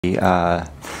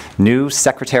new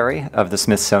secretary of the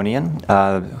Smithsonian,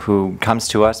 who comes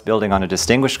to us building on a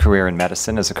distinguished career in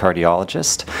medicine as a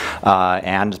cardiologist,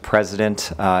 and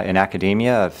president in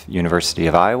academia of University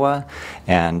of Iowa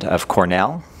and of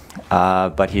Cornell.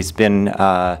 But he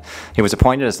was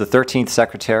appointed as the 13th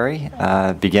secretary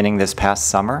beginning this past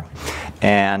summer,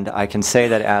 and I can say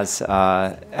that as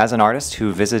an artist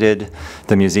who visited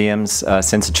the museums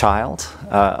since a child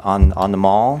on the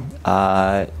Mall,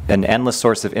 an endless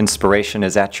source of inspiration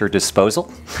is at your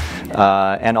disposal,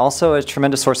 and also a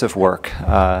tremendous source of work.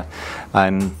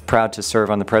 I'm proud to serve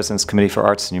on the President's Committee for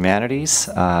Arts and Humanities,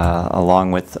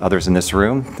 along with others in this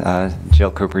room,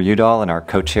 Jill Cooper-Udall and our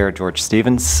co-chair George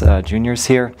Stevens Jr. is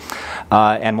here.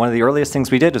 And one of the earliest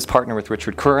things we did was partner with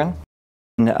Richard Curran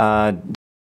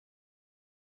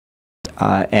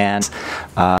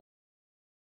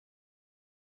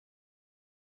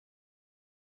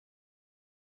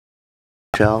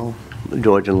Michelle,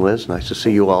 George and Liz, nice to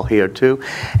see you all here too.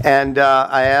 And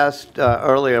I asked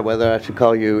earlier whether I should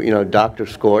call you, Dr.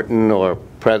 Skorton or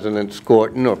President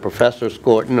Skorton or Professor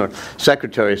Skorton or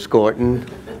Secretary Skorton.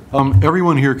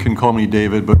 Everyone here can call me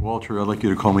David, but Walter, I'd like you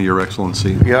to call me Your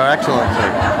Excellency. Your Excellency.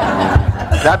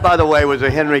 That, by the way, was a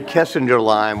Henry Kissinger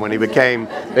line when he became,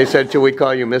 they said, should we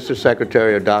call you Mr.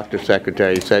 Secretary or Dr.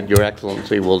 Secretary? He said, Your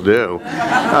Excellency will do.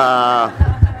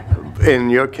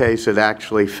 In your case, it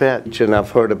actually fit, and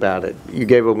I've heard about it. You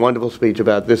gave a wonderful speech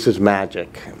about this is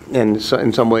magic, and so,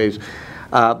 in some ways,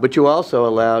 but you also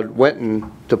allowed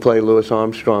Wynton to play Louis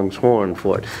Armstrong's horn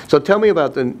for it. So tell me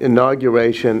about the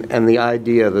inauguration and the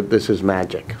idea that this is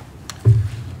magic.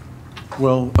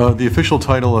 Well, the official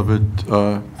title of it,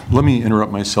 let me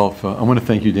interrupt myself. I want to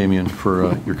thank you, Damien,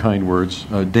 for your kind words.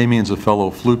 Damien's a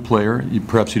fellow flute player.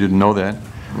 Perhaps you didn't know that.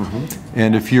 Mm-hmm.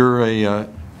 And if you're an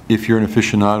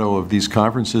aficionado of these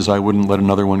conferences, I wouldn't let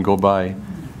another one go by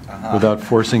without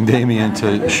forcing Damien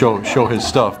to show his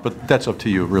stuff. But that's up to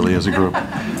you, really, as a group.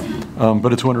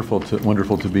 But it's wonderful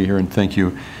to be here, and thank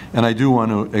you. And I do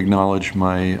want to acknowledge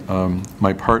my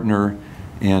my partner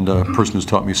and a person who's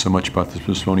taught me so much about the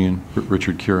Smithsonian,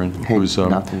 Richard Curran, who's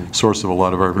source of a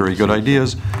lot of our very good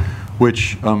ideas,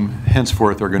 which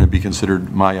henceforth are going to be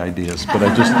considered my ideas. But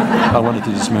I wanted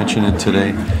to just mention it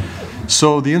today.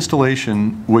 So the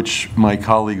installation, which my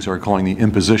colleagues are calling the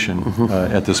imposition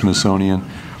at the Smithsonian,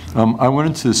 I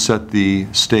wanted to set the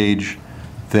stage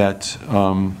that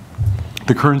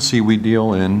the currency we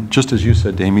deal in, just as you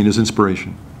said, Damien, is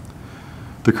inspiration.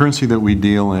 The currency that we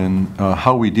deal in,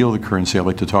 how we deal the currency, I'd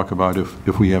like to talk about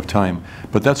if we have time.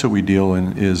 But that's what we deal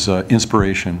in, is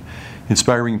inspiration,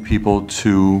 inspiring people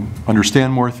to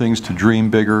understand more things, to dream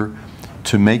bigger,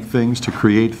 to make things, to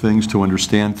create things, to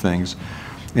understand things.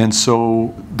 And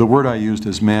so the word I used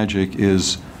as magic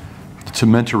is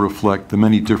meant to reflect the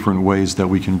many different ways that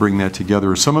we can bring that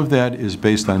together. Some of that is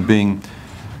based on being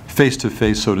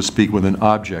face-to-face, so to speak, with an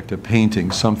object, a painting,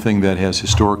 something that has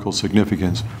historical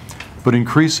significance. But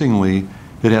increasingly,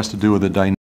 it has to do with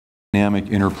a dynamic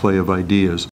interplay of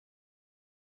ideas.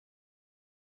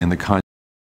 And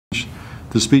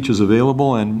the speech is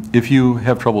available, and if you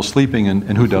have trouble sleeping,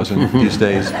 and who doesn't these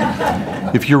days,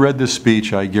 if you read this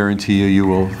speech, I guarantee you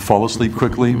will fall asleep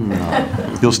quickly.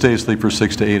 You'll stay asleep for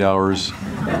 6 to 8 hours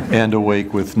and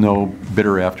awake with no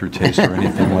bitter aftertaste or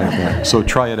anything like that. So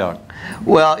try it out.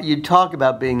 Well, you talk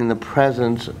about being in the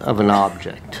presence of an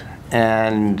object,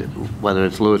 and whether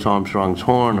it's Louis Armstrong's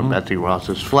horn or Betsy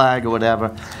Ross's flag or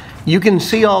whatever, you can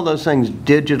see all those things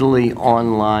digitally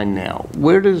online now.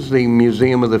 Where does the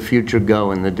Museum of the Future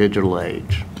go in the digital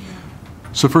age?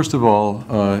 So first of all,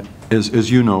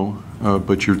 as you know,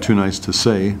 but you're too nice to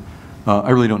say,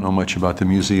 I really don't know much about the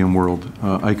museum world.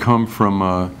 I come from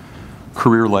a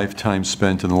career lifetime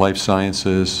spent in the life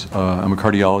sciences. I'm a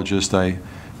cardiologist. I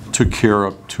took care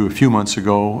up to a few months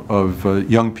ago of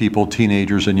young people,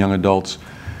 teenagers and young adults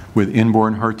with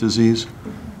inborn heart disease.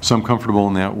 So I'm comfortable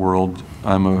in that world.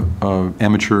 I'm an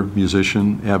amateur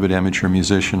musician, avid amateur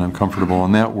musician. I'm comfortable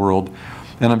in that world.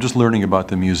 And I'm just learning about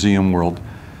the museum world.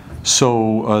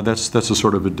 So that's a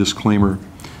sort of a disclaimer.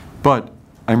 But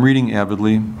I'm reading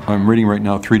avidly. I'm reading right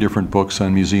now 3 different books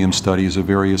on museum studies of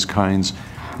various kinds.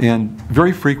 And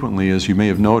very frequently, as you may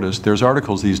have noticed, there's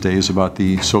articles these days about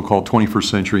the so-called 21st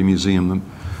century museum.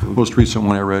 The most recent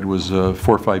one I read was 4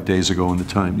 or 5 days ago in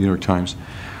the New York Times.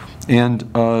 And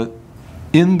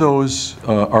in those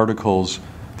articles,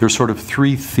 there's sort of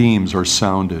 3 themes are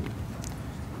sounded.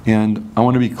 And I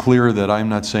want to be clear that I'm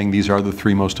not saying these are the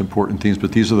 3 most important themes,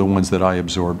 but these are the ones that I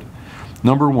absorbed.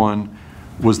 Number 1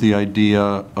 was the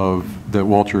idea that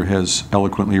Walter has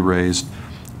eloquently raised,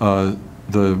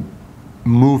 the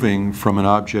moving from an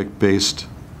object-based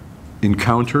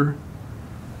encounter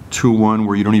to one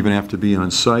where you don't even have to be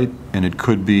on site, and it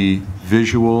could be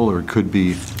visual, or it could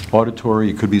be auditory,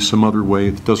 it could be some other way.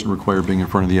 It doesn't require being in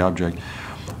front of the object.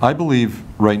 I believe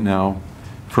right now,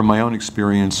 from my own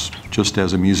experience just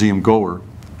as a museum goer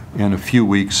and a few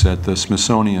weeks at the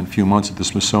Smithsonian, a few months at the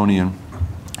Smithsonian,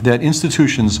 that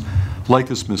institutions like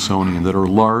the Smithsonian that are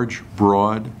large,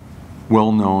 broad,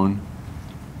 well-known,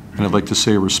 and I'd like to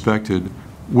say respected,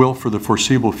 will for the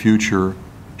foreseeable future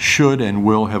should and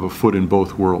will have a foot in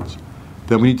both worlds.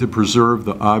 That we need to preserve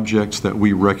the objects that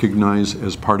we recognize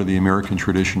as part of the American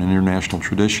tradition and international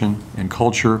tradition and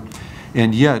culture,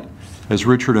 and yet, as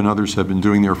Richard and others have been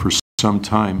doing there for some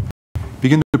time,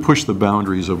 begin to push the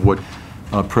boundaries of what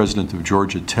President of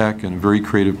Georgia Tech and a very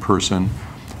creative person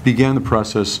began the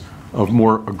process of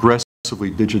more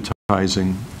aggressively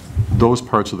digitizing those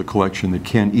parts of the collection that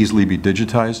can easily be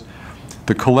digitized.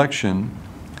 The collection,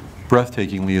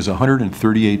 breathtakingly, is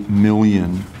 138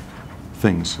 million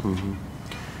things.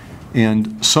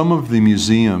 And some of the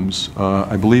museums,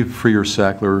 I believe Freer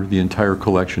Sackler, the entire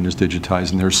collection is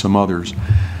digitized, and there's some others.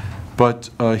 But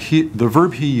the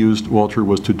verb he used, Walter,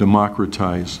 was to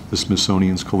democratize the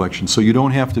Smithsonian's collection. So you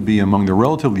don't have to be among the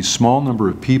relatively small number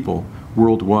of people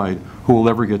worldwide who will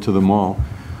ever get to the mall.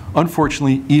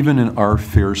 Unfortunately, even in our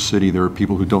fair city, there are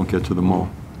people who don't get to the mall,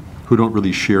 who don't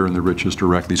really share in the riches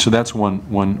directly. So that's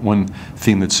one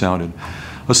theme that sounded.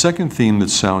 A second theme that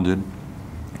sounded,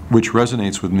 which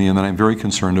resonates with me and that I'm very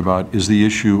concerned about, is the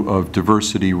issue of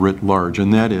diversity writ large,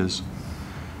 and that is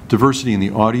diversity in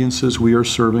the audiences we are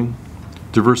serving,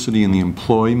 diversity in the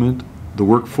employment, the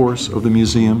workforce of the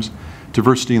museums,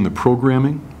 diversity in the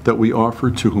programming that we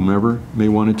offer to whomever may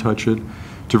want to touch it,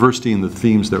 diversity in the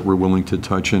themes that we're willing to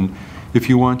touch. And if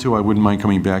you want to, I wouldn't mind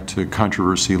coming back to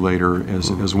controversy later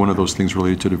as one of those things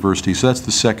related to diversity. So that's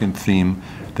the second theme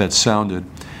that sounded.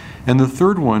 And the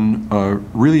third one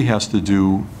really has to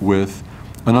do with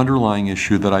an underlying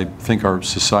issue that I think our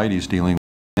society is dealing with,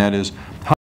 and that is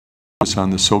how to focus on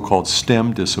the so-called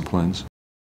STEM disciplines.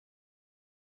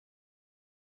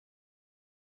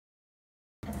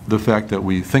 The fact that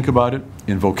we think about it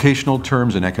in vocational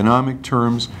terms, in economic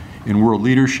terms, in world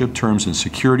leadership terms, in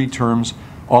security terms,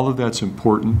 all of that's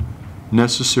important,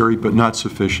 necessary, but not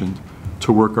sufficient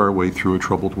to work our way through a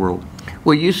troubled world.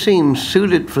 Well, you seem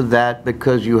suited for that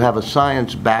because you have a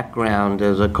science background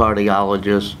as a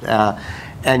cardiologist,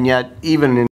 and yet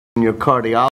even in your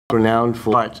cardiology, renowned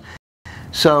for arts.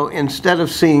 So instead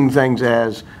of seeing things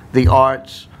as the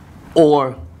arts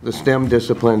or the STEM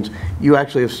disciplines, you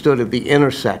actually have stood at the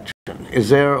intersection. Is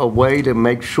there a way to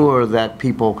make sure that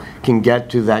people can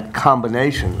get to that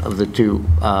combination of the two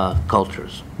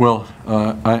cultures? Well,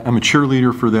 I'm a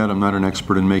cheerleader for that. I'm not an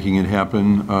expert in making it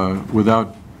happen.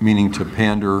 Without meaning to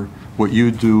pander, what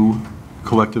you do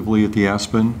collectively at the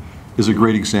Aspen is a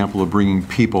great example of bringing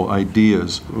people,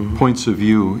 ideas, points of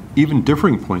view, even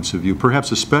differing points of view,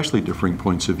 perhaps especially differing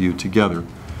points of view, together.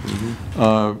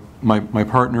 My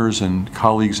partners and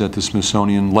colleagues at the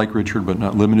Smithsonian, like Richard, but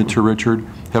not limited to Richard,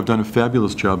 have done a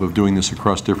fabulous job of doing this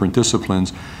across different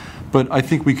disciplines. But I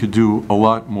think we could do a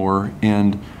lot more,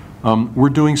 and we're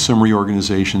doing some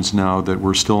reorganizations now that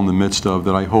we're still in the midst of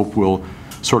that I hope will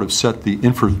sort of set the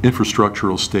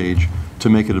infrastructural stage to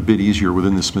make it a bit easier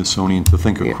within the Smithsonian to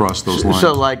think across those lines.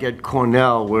 So like at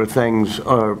Cornell, where things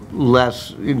are less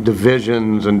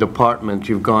divisions and departments,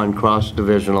 you've gone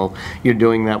cross-divisional. You're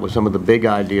doing that with some of the big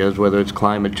ideas, whether it's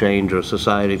climate change or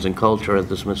societies and culture at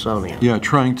the Smithsonian. Yeah,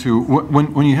 trying to,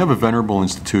 when you have a venerable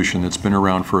institution that's been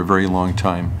around for a very long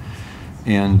time,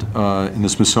 and the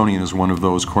Smithsonian is one of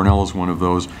those, Cornell is one of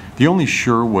those, the only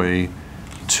sure way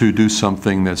to do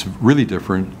something that's really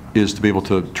different is to be able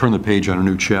to turn the page on a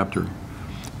new chapter.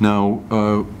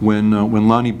 Now, when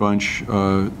Lonnie Bunch,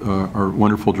 our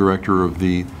wonderful director of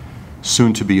the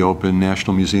soon-to-be open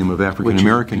National Museum of African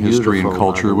American History and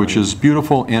Culture, which is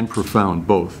beautiful and profound,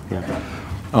 both,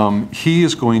 he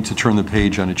is going to turn the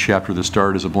page on a chapter that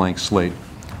started as a blank slate,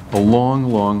 a long,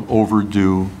 long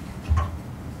overdue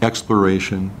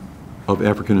exploration of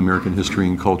African American history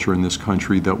and culture in this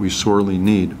country that we sorely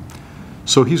need.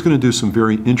 So he's going to do some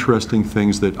very interesting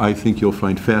things that I think you'll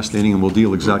find fascinating, and will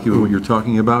deal exactly with what you're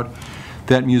talking about.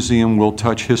 That museum will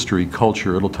touch history,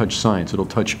 culture, it'll touch science, it'll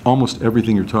touch almost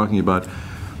everything you're talking about.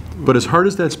 But as hard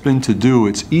as that's been to do,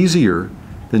 it's easier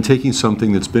than taking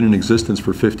something that's been in existence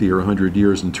for 50 or 100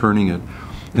 years and turning it.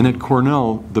 And at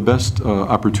Cornell, the best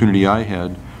opportunity I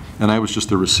had, and I was just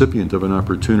the recipient of an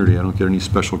opportunity, I don't get any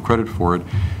special credit for it,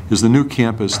 is the new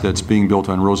campus that's being built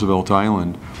on Roosevelt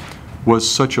Island was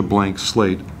such a blank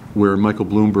slate, where Michael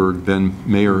Bloomberg, then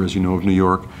mayor, as you know, of New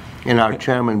York, And our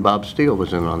chairman, Bob Steele,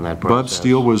 was in on that process.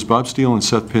 Bob Steele and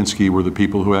Seth Pinsky were the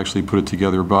people who actually put it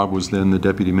together. Bob was then the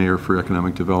deputy mayor for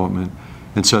economic development,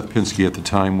 and Seth Pinsky at the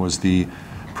time was the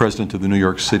president of the New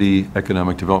York City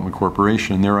Economic Development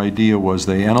Corporation. And their idea was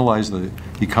they analyzed the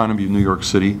economy of New York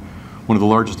City, one of the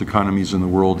largest economies in the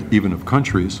world, even of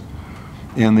countries,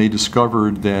 and they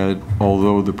discovered that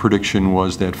although the prediction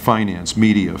was that finance,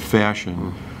 media,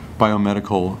 fashion,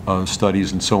 biomedical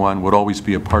studies and so on would always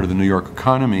be a part of the New York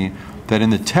economy, that in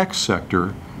the tech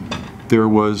sector there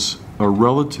was a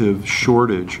relative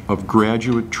shortage of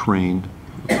graduate-trained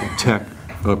tech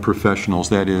professionals,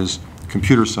 that is,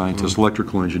 computer scientists,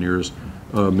 electrical engineers,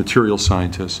 material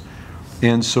scientists.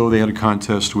 And so they had a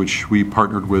contest which we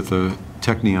partnered with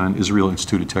Technion, Israel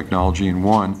Institute of Technology, and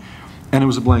won, and it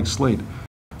was a blank slate.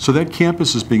 So that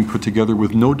campus is being put together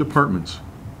with no departments.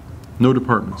 No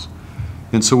departments.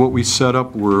 And so what we set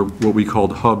up were what we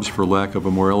called hubs, for lack of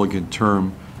a more elegant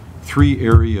term, 3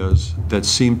 areas that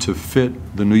seemed to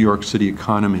fit the New York City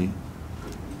economy,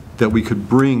 that we could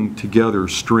bring together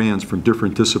strands from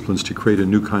different disciplines to create a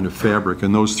new kind of fabric.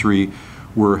 And those 3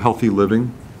 were healthy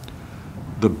living,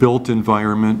 the built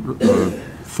environment,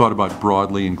 thought about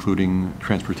broadly, including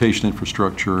transportation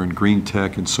infrastructure and green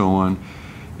tech and so on,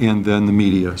 and then the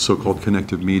media, so-called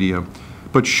connective media.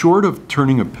 But short of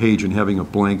turning a page and having a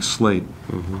blank slate,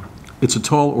 it's a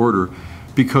tall order,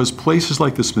 because places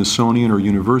like the Smithsonian or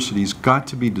universities got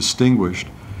to be distinguished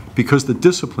because the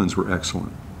disciplines were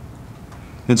excellent.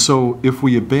 And so if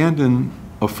we abandon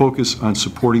a focus on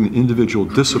supporting the individual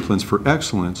disciplines for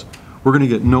excellence, we're going to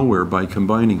get nowhere by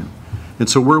combining them. And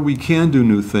so where we can do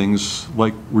new things,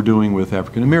 like we're doing with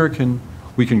African American,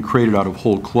 we can create it out of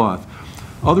whole cloth.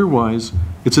 Otherwise,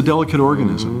 it's a delicate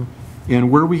organism.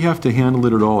 And where we have to handle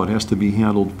it at all, it has to be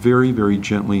handled very, very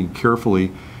gently and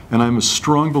carefully. And I'm a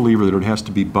strong believer that it has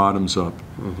to be bottoms up.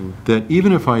 That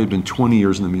even if I had been 20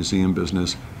 years in the museum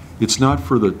business, it's not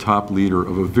for the top leader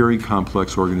of a very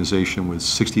complex organization with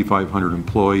 6,500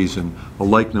 employees and a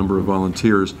like number of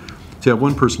volunteers to have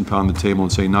one person pound the table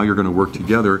and say, now you're going to work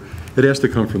together. It has to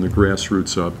come from the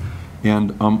grassroots up.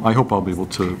 And I hope I'll be able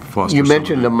to foster. You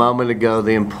mentioned a moment ago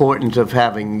the importance of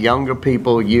having younger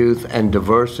people, youth, and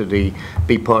diversity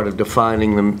be part of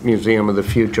defining the Museum of the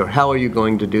Future. How are you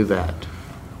going to do that?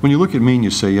 When you look at me and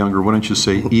you say younger, why don't you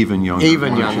say even younger?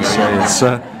 Even younger.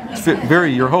 It's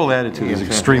very, your whole attitude is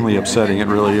extremely upsetting, it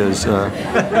really is.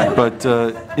 But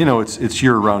you know, it's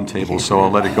your round table, so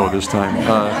I'll let it go this time.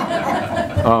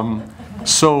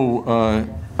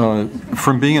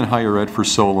 From being in higher ed for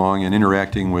so long and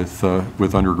interacting with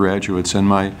undergraduates, and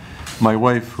my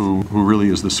wife, who really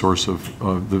is the source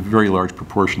of the very large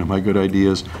proportion of my good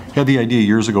ideas, had the idea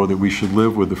years ago that we should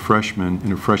live with the freshmen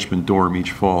in a freshman dorm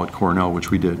each fall at Cornell,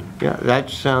 which we did. Yeah, that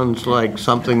sounds like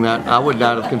something that I would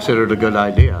not have considered a good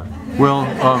idea. Well,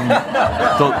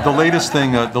 the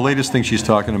latest thing she's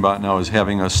talking about now is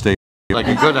having us stay. Like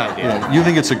a good idea. Yeah, you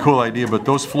think it's a cool idea, but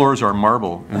those floors are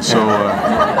marble, and so.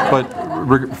 But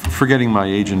forgetting my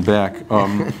age and back.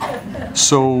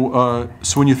 So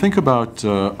when you think about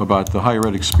the higher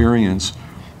ed experience,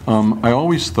 I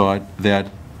always thought that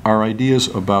our ideas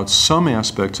about some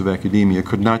aspects of academia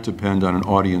could not depend on an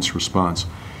audience response.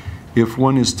 If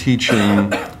one is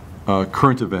teaching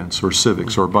current events or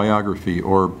civics or biography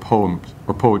or poems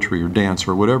or poetry or dance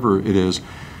or whatever it is,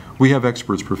 we have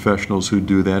experts, professionals who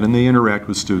do that, and they interact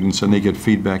with students and they get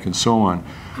feedback and so on.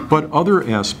 But other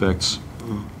aspects,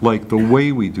 like the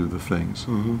way we do the things,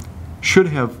 should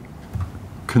have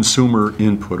consumer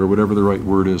input, or whatever the right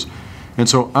word is. And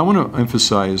so I want to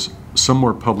emphasize some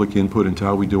more public input into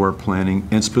how we do our planning,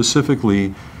 and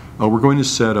specifically, we're going to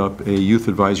set up a youth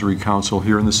advisory council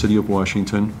here in the city of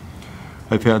Washington.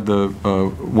 I've had the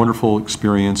wonderful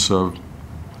experience of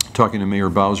talking to Mayor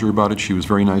Bowser about it. She was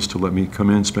very nice to let me come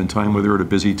in, spend time with her at a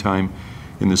busy time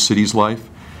in the city's life.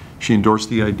 She endorsed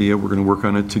the idea. We're going to work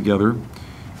on it together.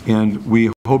 And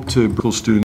we hope to bring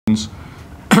students,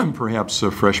 perhaps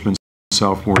freshmen,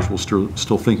 sophomores, will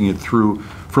still thinking it through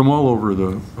from all over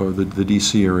the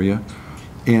D.C. area,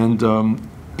 and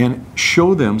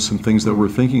show them some things that we're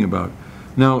thinking about.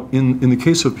 Now, in the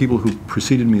case of people who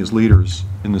preceded me as leaders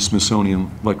in the Smithsonian,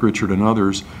 like Richard and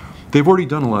others, they've already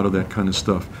done a lot of that kind of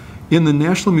stuff. In the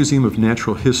National Museum of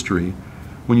Natural History,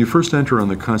 when you first enter on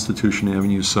the Constitution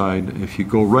Avenue side, if you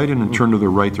go right in and turn to the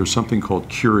right, there's something called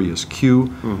Curious,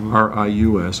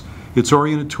 Q-R-I-U-S. It's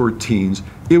oriented toward teens.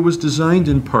 It was designed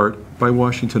in part by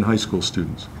Washington high school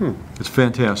students. It's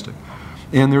fantastic.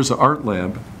 And there's an art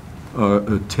lab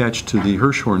attached to the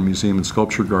Hirshhorn Museum and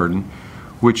Sculpture Garden,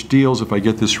 which deals, if I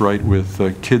get this right,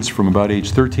 with kids from about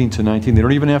age 13 to 19. They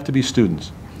don't even have to be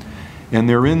students. And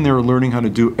they're in there learning how to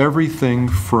do everything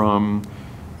from,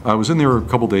 I was in there a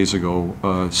couple days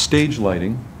ago, stage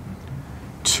lighting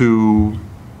to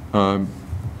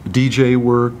DJ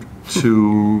work,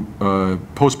 to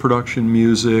post-production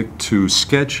music, to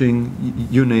sketching,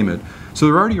 you name it. So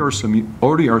there already are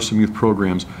some youth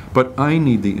programs, but I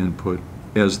need the input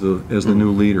as the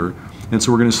new leader. And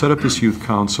so we're going to set up this youth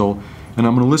council, and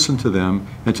I'm going to listen to them,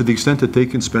 and to the extent that they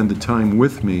can spend the time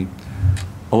with me,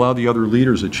 allow the other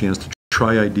leaders a chance to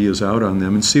try ideas out on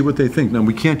them and see what they think. Now,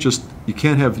 you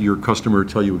can't have your customer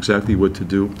tell you exactly what to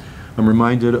do. I'm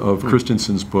reminded of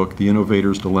Christensen's book, The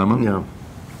Innovator's Dilemma,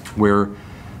 where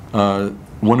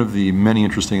one of the many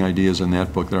interesting ideas in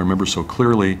that book that I remember so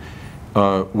clearly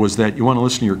was that you want to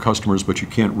listen to your customers, but you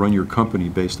can't run your company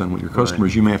based on what your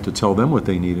customers. You may have to tell them what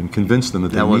they need and convince them that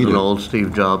they need it. That was an old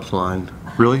Steve Jobs line.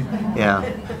 Really? Yeah.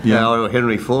 Yeah.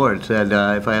 Henry Ford said,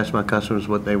 if I asked my customers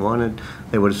what they wanted,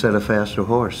 they would have said a faster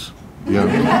horse. Yeah.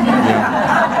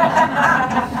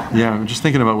 Yeah, I'm just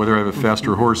thinking about whether I have a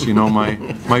faster horse. You know,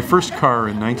 my first car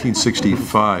in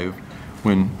 1965,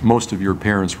 when most of your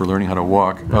parents were learning how to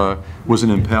walk, was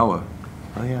an Impala.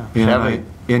 Oh, yeah.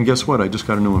 And guess what? I just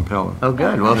got a new Impala. Oh,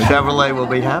 good. Well, Chevrolet will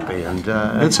be happy. And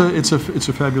it's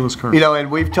a fabulous car. You know, and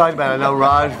we've talked about, I know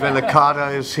Raj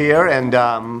Vinicata is here, and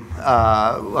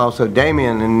also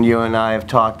Damien and you and I have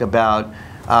talked about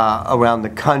around the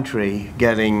country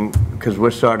getting, because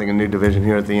we're starting a new division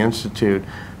here at the Institute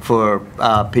for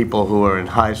people who are in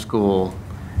high school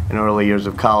and early years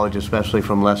of college, especially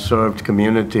from less served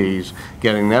communities,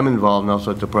 getting them involved in all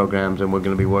sorts of programs, and we're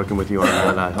going to be working with you on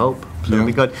that, I hope. So it'll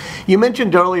be good. You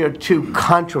mentioned earlier two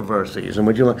controversies,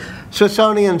 and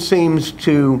Smithsonian seems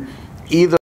to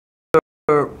either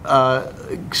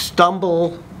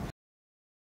stumble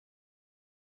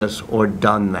or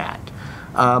done that.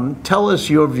 Tell us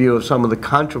your view of some of the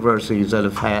controversies that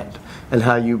have had and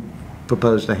how you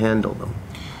propose to handle them.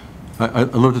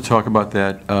 I'd love to talk about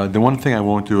that. The one thing I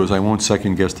won't do is I won't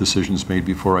second-guess decisions made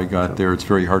before I got there. It's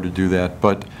very hard to do that.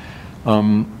 But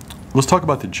let's talk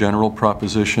about the general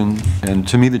proposition. And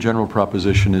to me, the general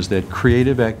proposition is that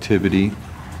creative activity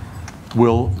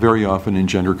will very often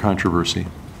engender controversy.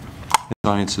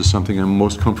 Science is something I'm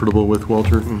most comfortable with,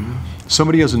 Walter.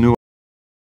 Somebody has a new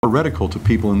theoretical to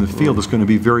people in the field is going to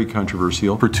be very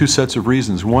controversial for two sets of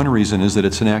reasons. One reason is that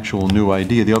it's an actual new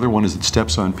idea. The other one is it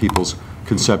steps on people's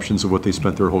conceptions of what they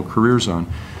spent their whole careers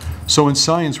on. So in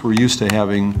science, we're used to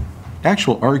having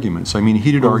actual arguments. I mean,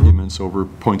 heated arguments over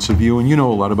points of view, and you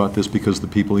know a lot about this because the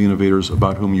people, the innovators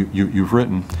about whom you've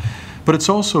written. But it's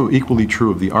also equally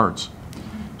true of the arts.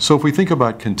 So if we think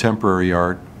about contemporary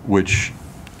art, which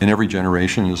in every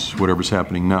generation is whatever's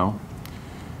happening now,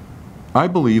 I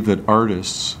believe that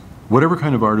artists, whatever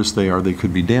kind of artists they are, they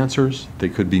could be dancers, they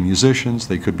could be musicians,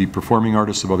 they could be performing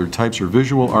artists of other types or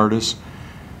visual artists,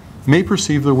 may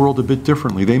perceive the world a bit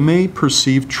differently. They may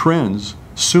perceive trends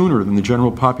sooner than the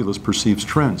general populace perceives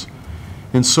trends.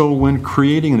 And so when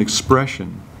creating an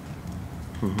expression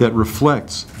that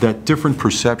reflects that different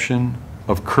perception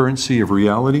of currency, of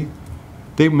reality,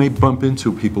 they may bump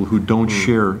into people who don't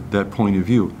share that point of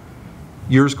view.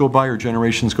 Years go by or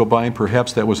generations go by, and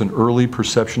perhaps that was an early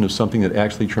perception of something that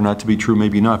actually turned out to be true,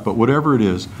 maybe not. But whatever it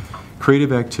is,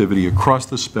 creative activity across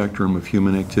the spectrum of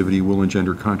human activity will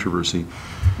engender controversy.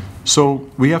 So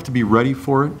we have to be ready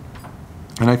for it.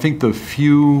 And I think the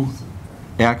few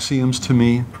axioms to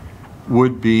me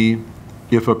would be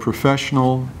if a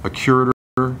professional, a curator,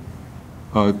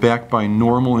 backed by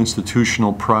normal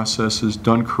institutional processes,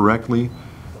 done correctly,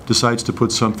 decides to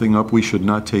put something up, we should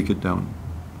not take it down.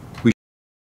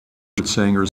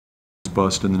 Sanger's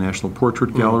bust in the National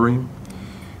Portrait Gallery.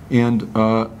 And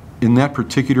in that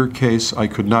particular case, I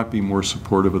could not be more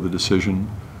supportive of the decision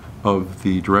of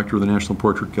the director of the National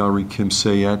Portrait Gallery, Kim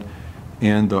Sayet,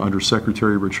 and the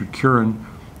Undersecretary, Richard Curran,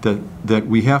 that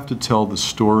we have to tell the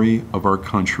story of our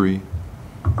country,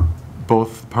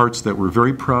 both parts that we're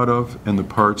very proud of and the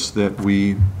parts that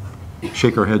we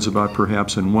shake our heads about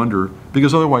perhaps and wonder,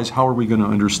 because otherwise how are we going to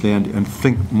understand and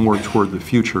think more toward the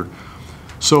future?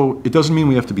 So it doesn't mean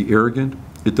we have to be arrogant.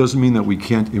 It doesn't mean that we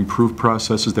can't improve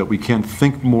processes, that we can't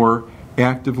think more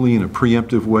actively in a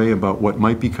preemptive way about what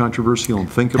might be controversial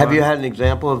and think about it. Have you had an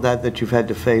example of that you've had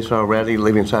to face already,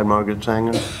 leaving aside Margaret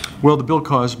Sanger? Well, the Bill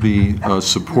Cosby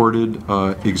supported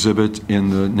exhibit in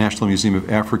the National Museum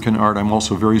of African Art. I'm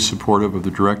also very supportive of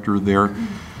the director there,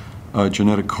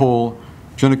 Janetta Cole.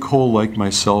 Janetta Cole, like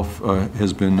myself,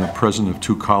 has been president of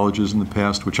 2 colleges in the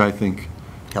past, which I think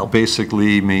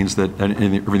basically means that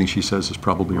everything she says is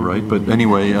probably right. But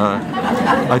anyway,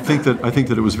 I think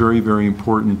that it was very, very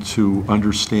important to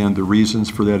understand the reasons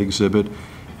for that exhibit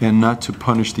and not to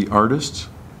punish the artists,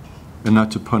 and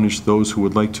not to punish those who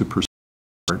would like to pursue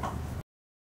art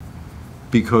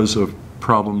because of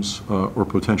problems or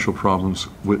potential problems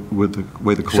with the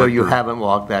way the collector... So you haven't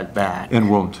walked that back?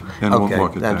 And won't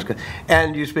walk it that's back. Good.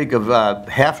 And you speak of,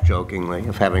 half-jokingly,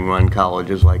 of having run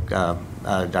colleges like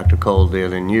Dr. Cole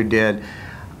did and you did,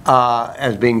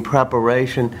 as being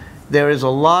preparation. There is a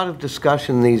lot of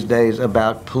discussion these days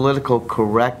about political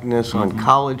correctness on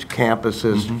college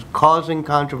campuses, causing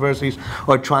controversies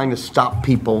or trying to stop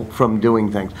people from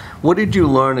doing things. What did you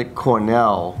learn at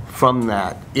Cornell from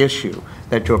that issue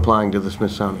that you're applying to the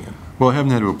Smithsonian? Well, I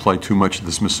haven't had to apply too much to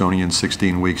the Smithsonian in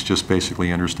 16 weeks, just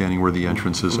basically understanding where the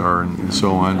entrances are and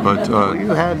so on. But you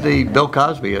had the Bill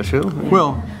Cosby issue.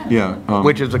 Well, yeah.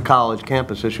 Which is a college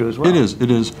campus issue as well. It is, it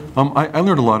is. I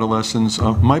learned a lot of lessons.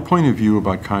 My point of view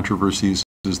about controversies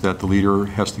is that the leader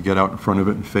has to get out in front of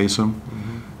it and face them.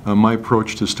 My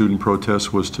approach to student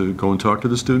protests was to go and talk to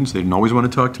the students. They didn't always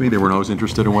want to talk to me. They weren't always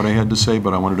interested in what I had to say,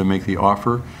 but I wanted to make the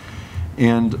offer.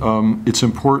 And it's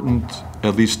important,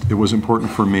 at least it was important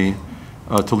for me,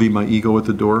 to leave my ego at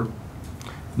the door.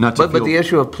 But the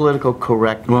issue of political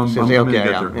correctness. Well, I'm going to get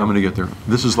there. I'm going to get there.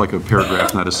 This is like a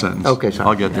paragraph, not a sentence. Okay, sorry.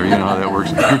 I'll get there. You know how that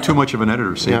works. You're too much of an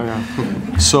editor, see?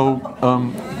 Yeah. So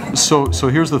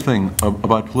here's the thing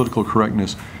about political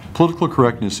correctness. Political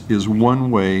correctness is one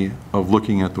way of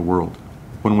looking at the world.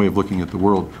 One way of looking at the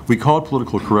world. We call it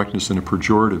political correctness in a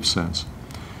pejorative sense.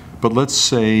 But let's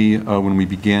say when we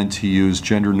began to use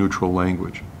gender-neutral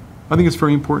language. I think it's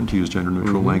very important to use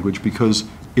gender-neutral language because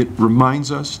it reminds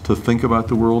us to think about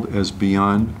the world as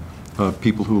beyond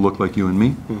people who look like you and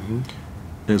me,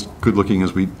 as good-looking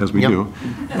as we do.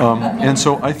 And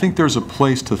so I think there's a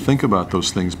place to think about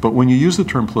those things. But when you use the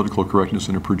term political correctness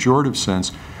in a pejorative sense,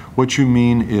 what you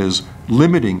mean is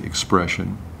limiting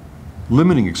expression,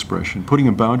 putting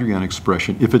a boundary on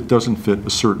expression if it doesn't fit a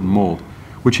certain mold,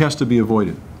 which has to be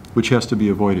avoided.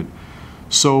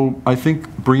 So I think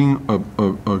bringing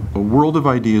a world of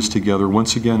ideas together,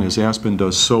 once again, as Aspen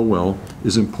does so well,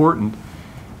 is important.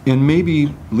 And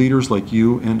maybe leaders like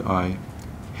you and I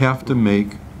have to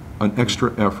make an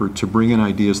extra effort to bring in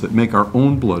ideas that make our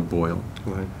own blood boil,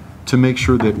 to make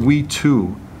sure that we,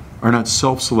 too, are not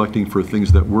self-selecting for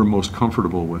things that we're most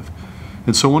comfortable with.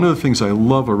 And so one of the things I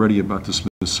love already about the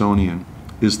Smithsonian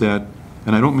is that,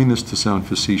 and I don't mean this to sound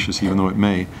facetious, even though it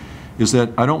may, is that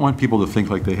I don't want people to think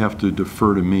like they have to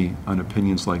defer to me on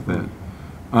opinions like that.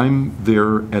 I'm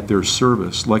there at their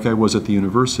service, like I was at the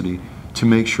university, to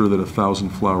make sure that 1,000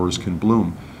 flowers can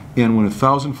bloom. And when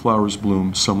 1,000 flowers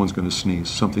bloom, someone's going to sneeze.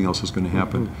 Something else is going to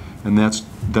happen. And that's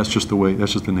just the way,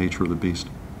 that's just the nature of the beast.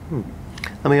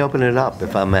 Let me open it up,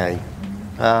 if I may.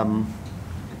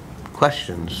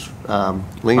 Questions? I'm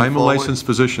a licensed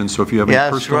physician, so if you have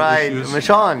any personal issues... Yes,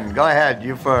 right. Michonne, go ahead.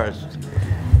 You first.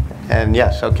 And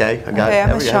yes, okay. I got it.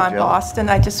 I'm Michonne Boston.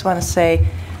 I just want to say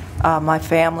my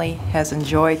family has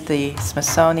enjoyed the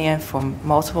Smithsonian for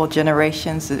multiple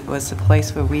generations. It was a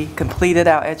place where we completed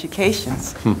our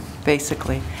educations,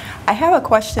 basically. I have a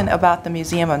question about the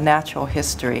Museum of Natural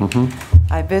History.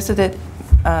 I visited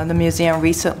the museum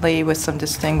recently with some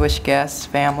distinguished guests,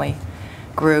 family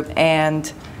group,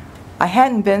 and I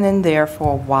hadn't been in there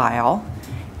for a while,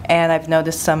 and I've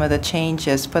noticed some of the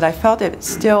changes, but I felt it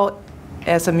still,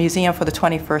 as a museum for the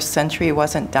 21st century, it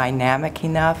wasn't dynamic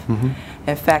enough.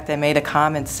 In fact, I made a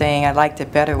comment saying I liked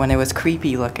it better when it was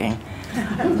creepy looking.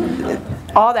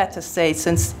 All that to say,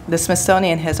 since the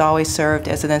Smithsonian has always served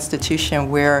as an institution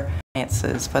where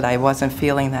sciences, but I wasn't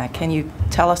feeling that. Can you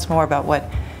tell us more about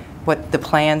what the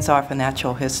plans are for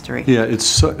natural history? Yeah,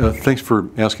 it's thanks for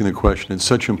asking the question. It's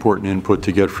such important input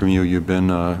to get from you. You've been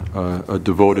a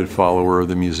devoted follower of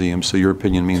the museum, so your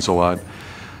opinion means a lot.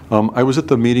 I was at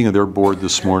the meeting of their board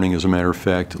this morning, as a matter of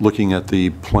fact, looking at the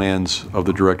plans of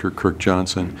the director, Kirk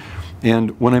Johnson.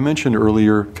 And when I mentioned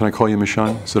earlier, can I call you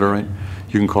Michonne? Is that all right?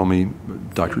 You can call me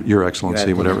Dr. Your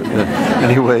Excellency, whatever.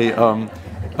 Anyway,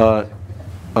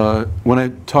 when I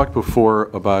talked before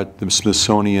about the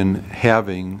Smithsonian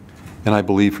having, and I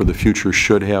believe for the future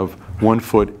should have, one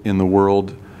foot in the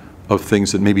world of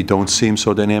things that maybe don't seem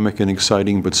so dynamic and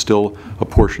exciting, but still a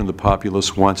portion of the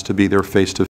populace wants to be there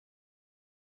face-to-face,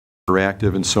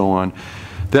 interactive, and so on.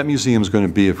 That museum is going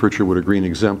to be, if Richard would agree, an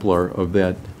exemplar of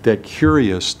that. That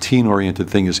curious, teen-oriented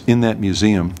thing is in that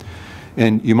museum,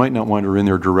 and you might not wander in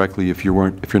there directly if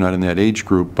you're not in that age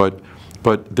group, but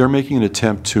they're making an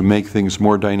attempt to make things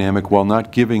more dynamic while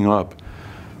not giving up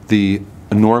the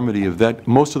enormity of that.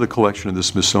 Most of the collection of the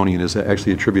Smithsonian is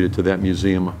actually attributed to that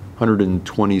museum.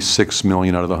 126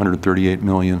 million out of the 138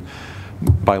 million.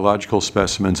 Biological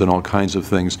specimens and all kinds of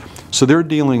things. So they're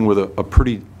dealing with a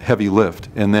pretty heavy lift,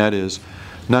 and that is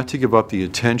not to give up the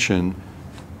attention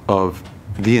of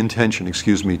the intention,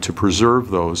 excuse me, to preserve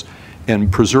those,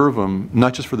 and preserve them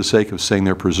not just for the sake of saying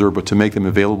they're preserved, but to make them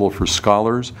available for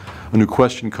scholars. A new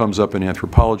question comes up in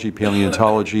anthropology,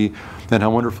 paleontology, and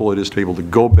how wonderful it is to be able to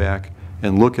go back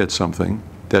and look at something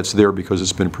that's there because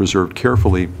it's been preserved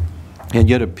carefully, and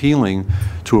yet appealing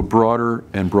to a broader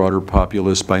and broader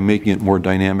populace by making it more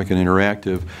dynamic and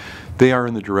interactive. They are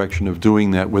in the direction of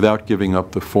doing that without giving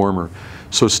up the former.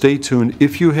 So stay tuned.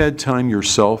 If you had time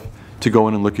yourself to go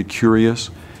in and look at Curious,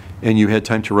 and you had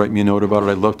time to write me a note about it,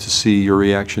 I'd love to see your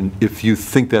reaction if you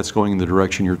think that's going in the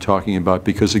direction you're talking about.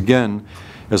 Because again,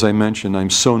 as I mentioned,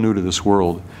 I'm so new to this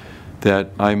world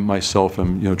that I myself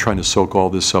am trying to soak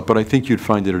all this up. But I think you'd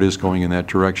find that it is going in that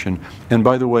direction. And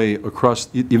by the way, across,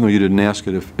 even though you didn't ask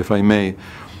it, if I may,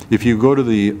 if you go to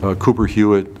the Cooper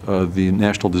Hewitt, the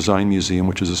National Design Museum,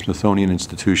 which is a Smithsonian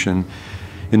institution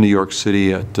in New York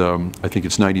City at, I think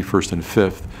it's 91st and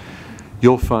 5th,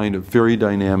 you'll find a very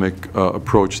dynamic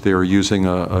approach there using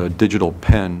a digital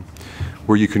pen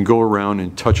where you can go around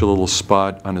and touch a little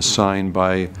spot on a sign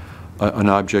by an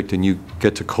object, and you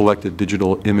get to collect a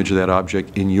digital image of that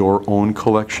object in your own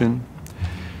collection.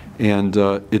 And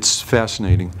it's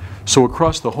fascinating. So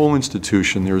across the whole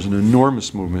institution, there's an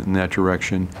enormous movement in that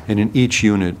direction, and in each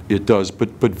unit it does, but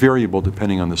variable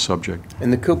depending on the subject.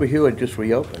 And the Cooper Hewitt just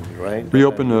reopened, right?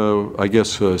 Reopened, I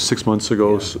guess, 6 months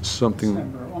ago,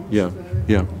 something.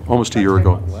 Yeah, almost a year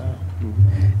ago. Wow.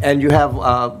 And you have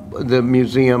the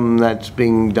museum that's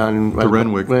being done. The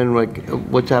Renwick. Renwick.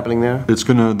 What's happening there? It's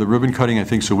gonna, the ribbon cutting, I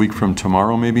think, is a week from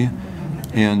tomorrow, maybe.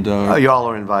 And y'all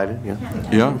are invited, yeah.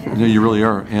 Yeah, you really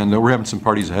are. And we're having some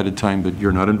parties ahead of time that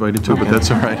you're not invited to, but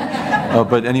that's all right.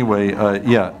 But anyway,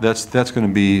 yeah, that's going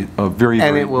to be a very,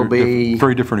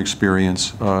 very different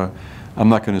experience. I'm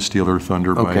not going to steal her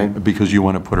thunder because you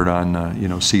want to put it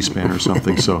on, C-SPAN or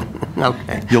something. So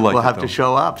okay, you'll like it. We'll have to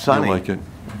show up, Sonny. You'll like it.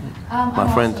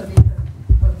 My friend.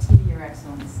 Devotee, Your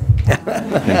Excellency.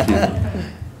 Thank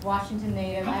you. Washington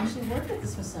native. I actually worked at the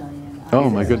Smithsonian. Oh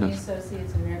my goodness.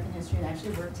 Associates in American History, and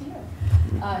actually worked here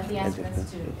at the Aspen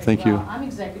Institute. Thank you. I'm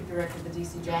executive director of the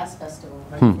DC Jazz Festival.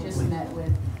 I just met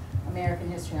with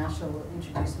American History, and I shall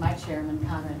introduce my chairman,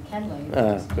 Conrad Kenley,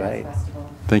 of the DC Jazz Festival.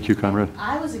 Thank you, Conrad. And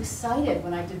I was excited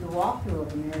when I did the walkthrough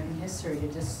of American History to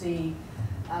just see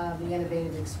the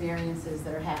innovative experiences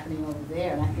that are happening over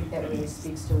there, and I think that really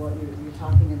speaks to what you're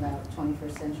talking about,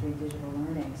 21st century digital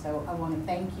learning. So I want to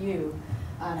thank you,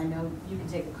 and I know you can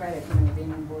take the credit,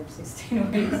 being on board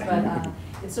 16 weeks, but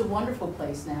it's a wonderful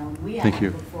place now, and we actually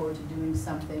look forward to doing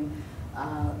something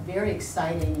very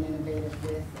exciting and innovative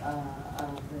with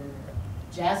the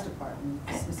jazz department,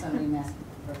 the Smithsonian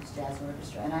Massachusetts Jazz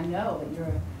Orchestra, and I know that you're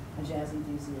a jazz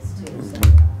enthusiast too, so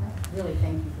really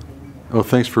thank you for being here. Oh,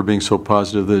 thanks for being so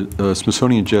positive. The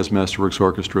Smithsonian Jazz Masterworks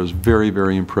Orchestra is very,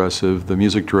 very impressive. The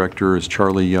music director is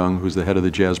Charlie Young, who's the head of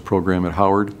the jazz program at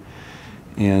Howard.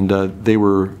 And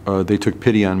they took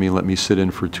pity on me and let me sit in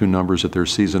for 2 numbers at their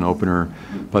season opener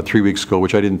about 3 weeks ago,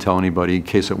 which I didn't tell anybody in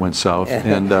case it went south.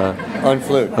 And on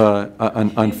flute.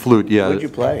 On flute, yeah. What did you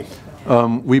play?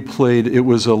 We played, it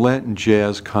was a Latin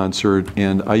jazz concert,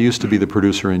 and I used to be the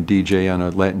producer and DJ on a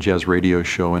Latin jazz radio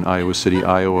show in Iowa City,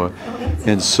 Iowa.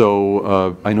 And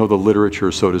so I know the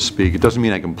literature, so to speak. It doesn't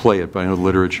mean I can play it, but I know the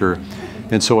literature.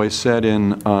 And so I sat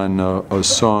in on a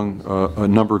song, a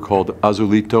number called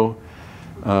Azulito,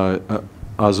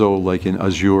 Azo like in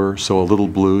azure, so a little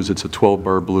blues. It's a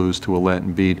 12-bar blues to a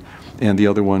Latin beat. And the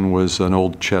other one was an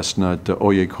old chestnut,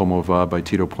 Oye Como Va by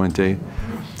Tito Puente.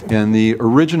 And the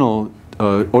original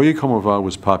Oye Como Va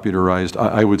was popularized,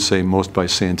 I would say, most by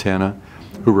Santana,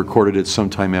 who recorded it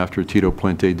sometime after Tito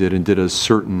Puente did, and did a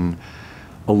certain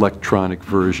electric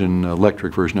version,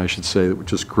 I should say,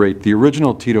 which is great. The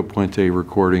original Tito Puente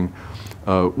recording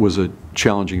was a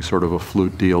challenging sort of a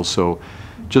flute deal. So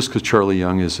just because Charlie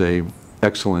Young is a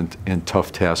excellent and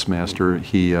tough taskmaster,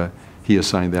 he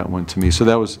assigned that one to me. So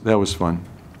that was fun.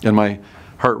 And my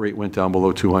heart rate went down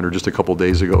below 200 just a couple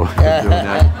days ago.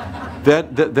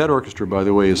 That orchestra, by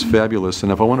the way, is fabulous.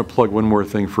 And if I want to plug one more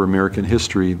thing for American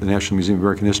history, the National Museum of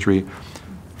American History,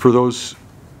 for those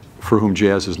for whom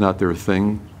jazz is not their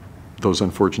thing, those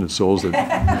unfortunate souls that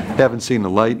haven't seen the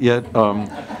light yet,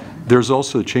 there's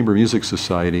also the Chamber Music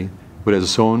Society, but has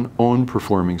its own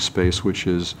performing space, which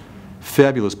is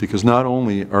fabulous because not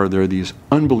only are there these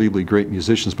unbelievably great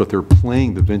musicians, but they're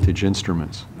playing the vintage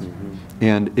instruments.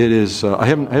 And it is, I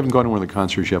haven't gone to one of the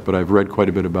concerts yet, but I've read quite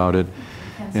a bit about it.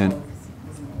 And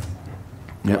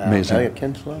yeah, amazing. Oh, yeah,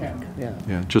 Ken Slovic, yeah.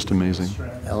 Yeah, just amazing.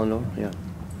 Eleanor, yeah.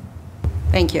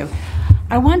 Thank you.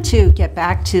 I want to get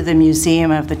back to the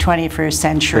Museum of the 21st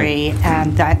Century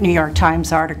and that New York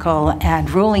Times article and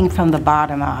ruling from the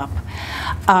bottom up.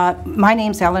 My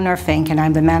name's Eleanor Fink, and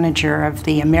I'm the manager of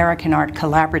the American Art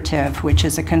Collaborative, which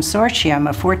is a consortium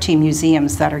of 14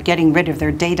 museums that are getting rid of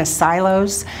their data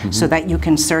silos so that you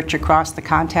can search across the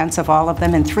contents of all of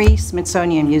them. And 3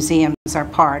 Smithsonian museums are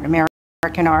part: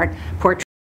 American Art, Portrait,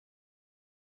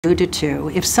 alluded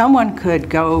to. If someone could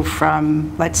go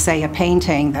from, let's say, a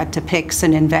painting that depicts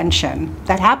an invention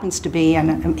that happens to be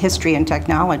in history and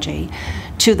technology,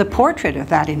 to the portrait of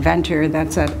that inventor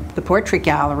that's at the portrait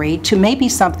gallery, to maybe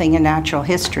something in natural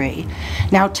history.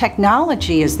 Now,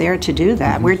 technology is there to do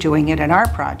that. We're doing it in our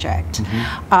project.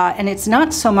 And it's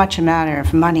not so much a matter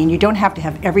of money, and you don't have to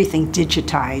have everything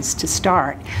digitized to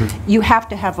start. You have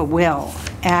to have a will.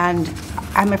 And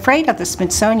I'm afraid of the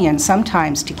Smithsonian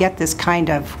sometimes to get this kind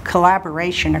of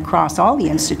collaboration across all the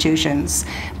institutions.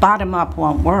 Bottom up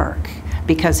won't work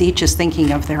because each is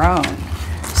thinking of their own.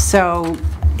 So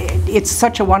it's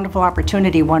such a wonderful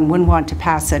opportunity, one wouldn't want to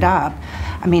pass it up.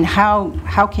 I mean,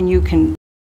 how can you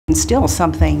instill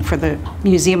something for the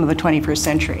Museum of the 21st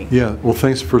Century? Yeah, well,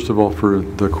 thanks first of all for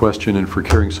the question and for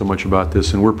caring so much about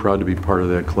this, and we're proud to be part of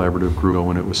that collaborative group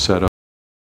when it was set up.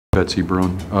 Betsy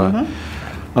Brune.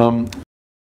 A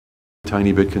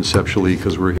tiny bit conceptually,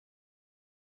 because we're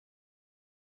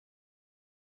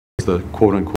the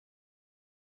quote-unquote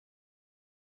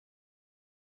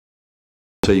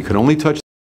so you can only touch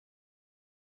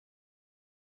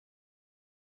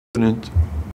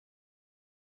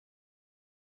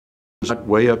not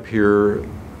way up here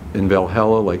in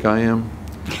Valhalla like I am,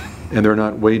 and they're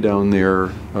not way down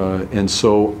there, and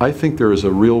so I think there is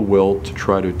a real will to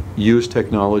try to use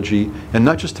technology, and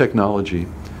not just technology.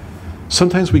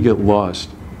 Sometimes we get lost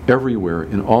everywhere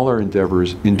in all our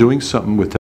endeavors in doing something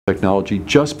with technology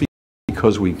just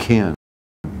because we can.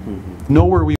 Know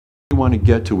where we want to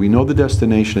get to. We know the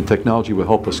destination, and technology will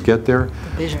help us get there.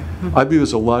 I believe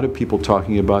there's a lot of people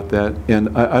talking about that,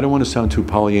 and I don't want to sound too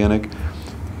Pollyannic.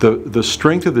 The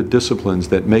strength of the disciplines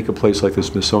that make a place like the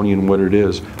Smithsonian what it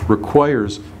is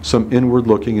requires some inward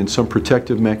looking and some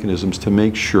protective mechanisms to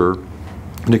make sure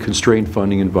in a constrained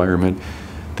funding environment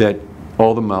that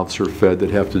all the mouths are fed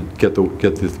that have to get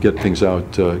things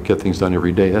out, get things done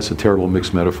every day. That's a terrible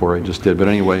mixed metaphor I just did, but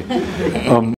anyway.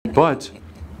 But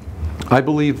I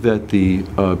believe that the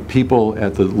people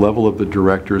at the level of the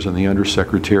directors and the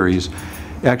undersecretaries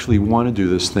actually want to do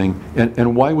this thing.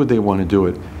 And why would they want to do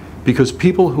it? Because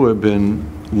people who have been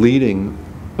leading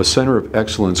a center of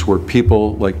excellence where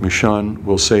people like Michonne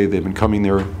will say they've been coming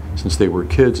there since they were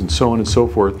kids and so on and so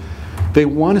forth, they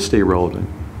want to stay relevant.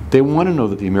 They want to know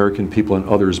that the American people and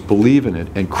others believe in it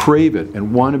and crave it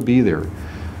and want to be there.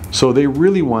 So they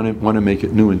really want to make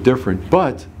it new and different.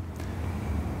 But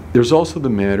there's also the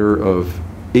matter of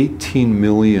 18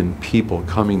 million people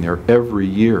coming there every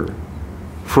year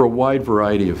for a wide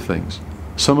variety of things.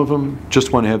 Some of them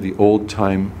just want to have the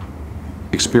old-time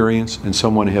experience, and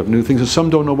some want to have new things, and some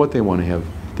don't know what they want to have.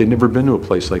 They've never been to a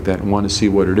place like that and want to see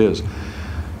what it is.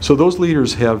 So those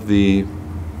leaders have the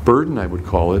burden, I would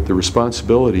call it, the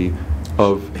responsibility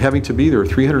of having to be there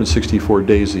 364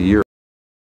 days a year.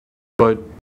 But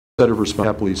instead of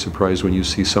happily surprised when you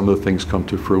see some of the things come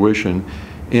to fruition.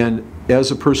 And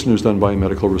as a person who's done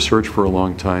biomedical research for a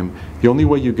long time, the only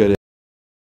way you get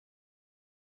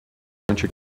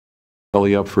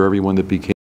belly up for everyone that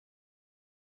became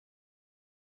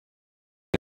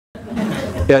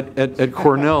At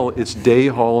Cornell, it's Day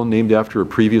Hall, named after a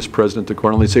previous president of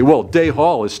Cornell. They say, well, Day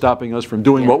Hall is stopping us from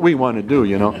doing what we want to do,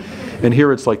 you know. And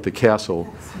here it's like the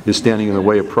castle is standing in the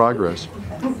way of progress.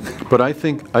 But I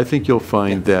think you'll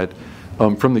find that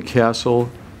from the castle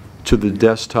to the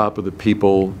desktop of the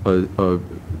people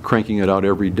cranking it out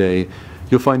every day,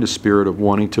 you'll find a spirit of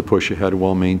wanting to push ahead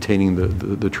while maintaining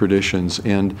the traditions.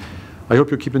 And I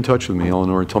hope you'll keep in touch with me,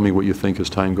 Eleanor, and tell me what you think as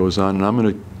time goes on. And I'm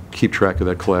going to keep track of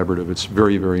that collaborative. It's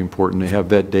very, very important to have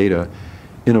that data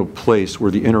in a place where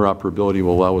the interoperability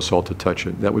will allow us all to touch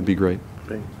it. That would be great.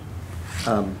 Great.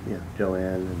 Yeah,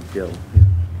 Joanne and Jill.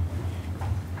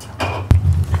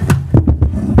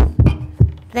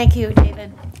 Thank you,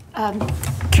 David.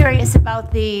 Curious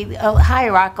about the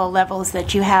hierarchical levels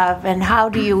that you have, and how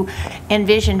do you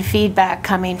envision feedback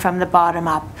coming from the bottom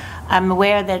up? I'm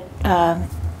aware that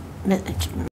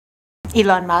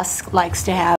Elon Musk likes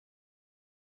to have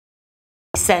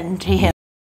send to him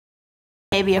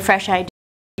maybe a fresh idea,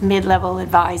 mid-level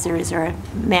advisors or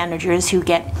managers who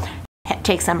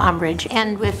take some umbrage.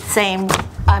 And with saying,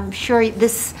 I'm sure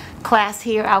this class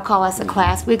here, I'll call us a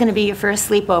class, we're going to be your first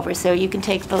sleepover, so you can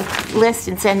take the list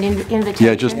and send invitations.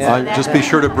 Yeah, just be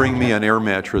sure to bring me an air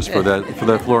mattress for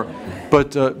that floor.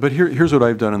 But here's what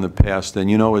I've done in the past,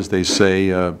 and you know, as they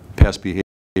say, past behavior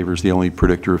is the only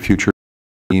predictor of future.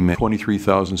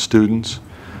 23,000 students.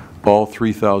 all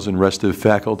 3,000 restive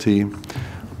faculty,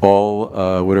 all,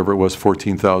 whatever it was,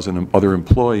 14,000 other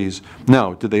employees.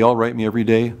 Now, did they all write me every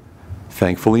day?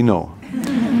 Thankfully, no.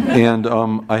 And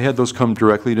I had those come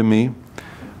directly to me.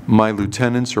 My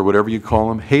lieutenants, or whatever you call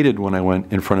them, hated when I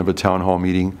went in front of a town hall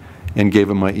meeting and gave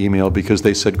them my email because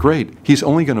they said, great, he's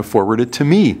only going to forward it to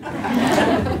me.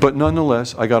 But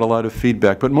nonetheless, I got a lot of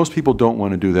feedback. But most people don't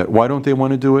want to do that. Why don't they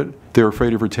want to do it? They're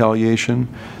afraid of retaliation.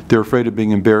 They're afraid of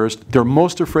being embarrassed. They're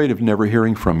most afraid of never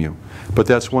hearing from you. But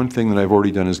that's one thing that I've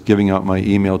already done, is giving out my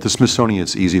email. At the Smithsonian,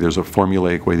 it's easy. There's a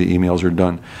formulaic way the emails are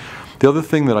done. The other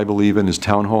thing that I believe in is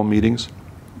town hall meetings.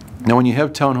 Now, when you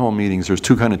have town hall meetings, there's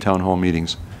two kinds of town hall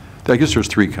meetings. I guess there's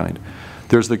three kinds.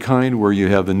 There's the kind where you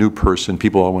have the new person,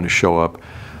 people all want to show up,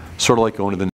 sort of like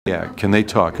going to the NAC. Can they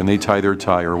talk? Can they tie their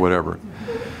tie or whatever?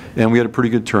 And we had a pretty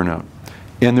good turnout.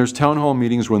 And there's town hall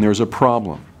meetings when there's a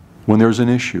problem, when there's an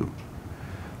issue.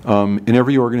 In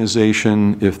every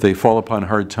organization, if they fall upon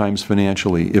hard times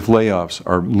financially, if layoffs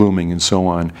are looming and so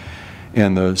on,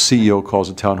 and the CEO calls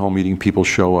a town hall meeting, people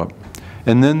show up.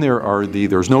 And then there are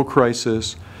there's no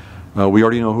crisis, we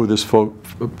already know who this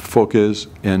folk is,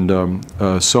 and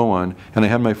so on. And I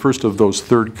had my first of those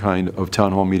third kind of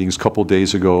town hall meetings a couple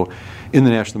days ago in the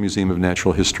National Museum of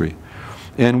Natural History.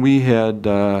 And we had,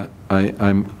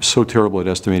 I'm so terrible at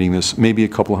estimating this, maybe a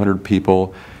couple hundred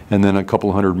people, and then a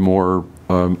couple hundred more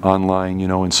online, you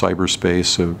know, in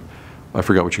cyberspace. I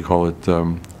forgot what you call it,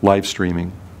 live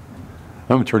streaming.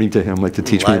 I'm turning to him like to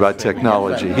teach me about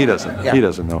technology. He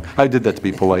doesn't know. I did that to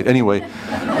be polite. Anyway,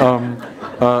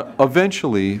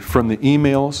 eventually, from the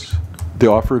emails, the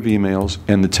offer of emails,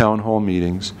 and the town hall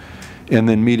meetings, and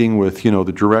then meeting with, you know,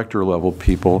 the director level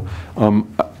people,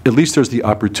 at least there's the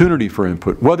opportunity for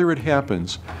input. Whether it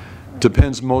happens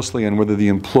depends mostly on whether the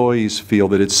employees feel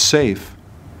that it's safe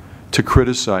to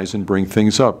criticize and bring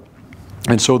things up.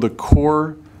 And so the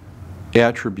core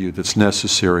attribute that's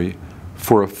necessary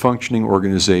for a functioning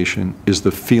organization is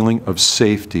the feeling of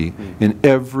safety in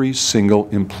every single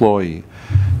employee,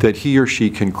 that he or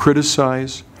she can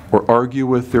criticize or argue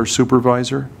with their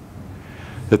supervisor,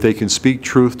 that they can speak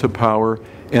truth to power,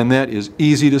 and that is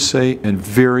easy to say and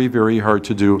very, very hard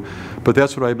to do. But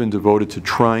that's what I've been devoted to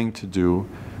trying to do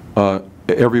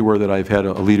everywhere that I've had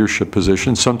a leadership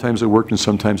position. Sometimes it worked and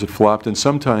sometimes it flopped, and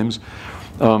sometimes,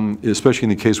 especially in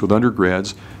the case with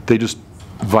undergrads, they just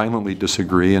violently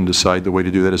disagree and decide the way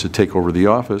to do that is to take over the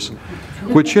office,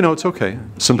 which, you know, it's okay.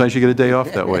 Sometimes you get a day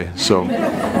off that way. So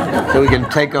we can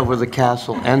take over the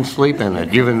castle and sleep in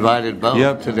it. You've invited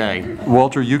both today.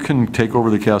 Walter, you can take over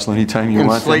the castle anytime you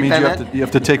want. That means you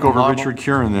have to take over Richard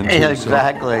Kieran then, too.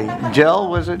 Exactly. So.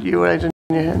 Jill, was it you raising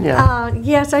your hand? Yeah.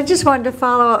 Yes, I just wanted to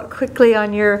follow up quickly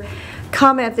on your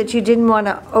comment that you didn't want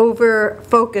to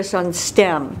over-focus on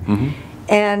STEM. Mm-hmm.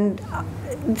 And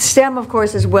STEM, of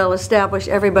course, is well established.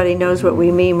 Everybody knows what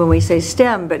we mean when we say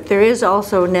STEM, but there is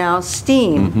also now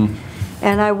STEAM. Mm-hmm.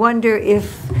 And I wonder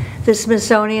if the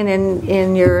Smithsonian,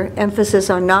 in your emphasis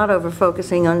on not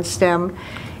over-focusing on STEM,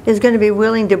 is going to be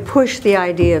willing to push the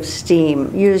idea of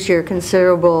STEAM, use your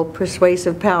considerable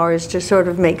persuasive powers to sort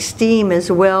of make STEAM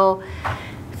as well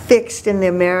fixed in the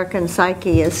American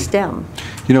psyche as STEM.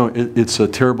 You know, it's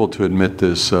terrible to admit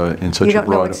this in such a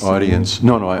broad audience.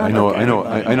 No, I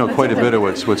know quite a bit of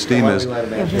what STEAM is.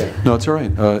 No, it's all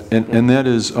right. And that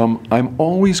is, I'm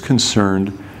always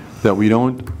concerned that we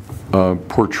don't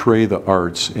portray the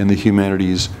arts and the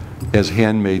humanities as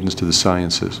handmaidens to the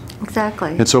sciences.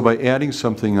 Exactly. And so by adding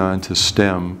something on to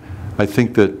STEM, I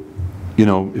think that, you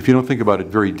know, if you don't think about it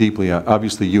very deeply,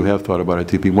 obviously you have thought about it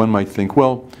deeply, one might think,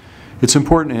 well, it's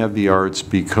important to have the arts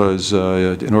because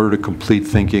in order to complete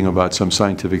thinking about some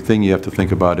scientific thing, you have to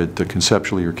think about it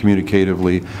conceptually or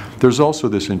communicatively. There's also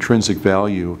this intrinsic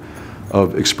value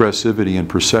of expressivity and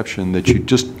perception that you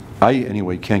just, I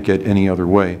anyway, can't get any other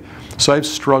way. So I've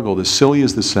struggled, as silly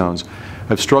as this sounds,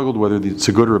 I've struggled whether it's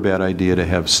a good or a bad idea to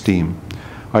have STEAM.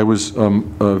 I was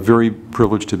very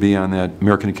privileged to be on that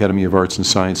American Academy of Arts and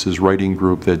Sciences writing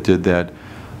group that did that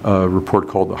report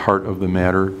called The Heart of the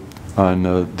Matter on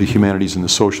the humanities and the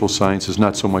social sciences,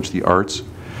 not so much the arts.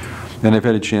 And I've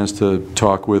had a chance to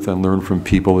talk with and learn from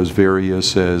people as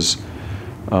various as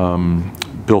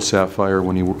Bill Sapphire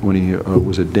when he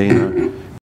was at Dana,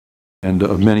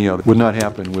 and many others. Would not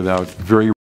happen without very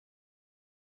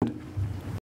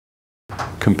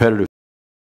competitive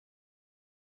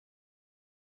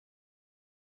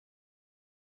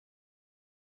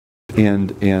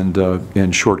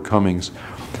and shortcomings.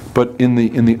 But in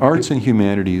the arts and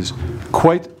humanities,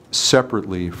 quite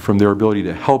separately from their ability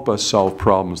to help us solve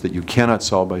problems that you cannot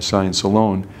solve by science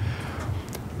alone,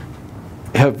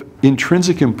 have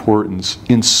intrinsic importance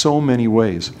in so many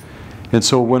ways. And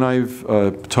so when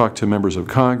I've talked to members of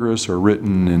Congress or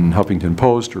written in Huffington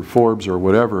Post or Forbes or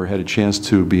whatever, had a chance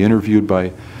to be interviewed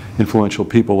by influential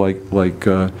people like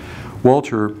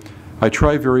Walter, I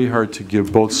try very hard to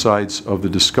give both sides of the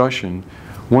discussion.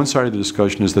 One side of the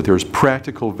discussion is that there's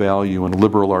practical value in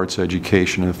liberal arts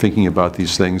education and thinking about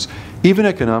these things. Even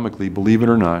economically, believe it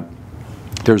or not,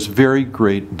 there's very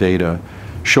great data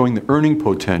showing the earning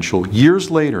potential years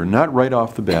later, not right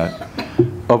off the bat,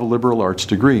 of a liberal arts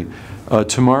degree.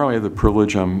 Tomorrow I have the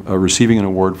privilege, I'm receiving an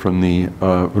award from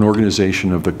an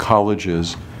organization of the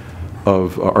colleges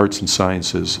of arts and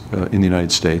sciences in the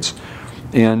United States.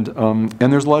 And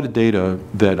there's a lot of data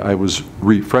that I was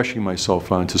refreshing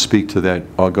myself on to speak to that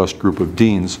august group of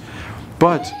deans.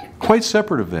 But quite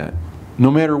separate of that,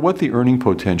 no matter what the earning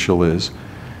potential is,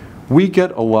 we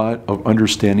get a lot of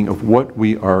understanding of what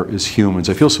we are as humans.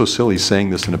 I feel so silly saying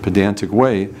this in a pedantic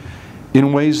way,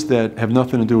 in ways that have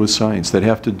nothing to do with science, that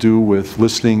have to do with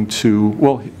listening to,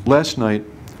 well, last night,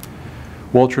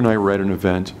 Walter and I were at an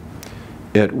event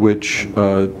at which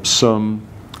some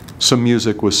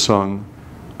music was sung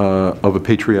of a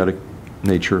patriotic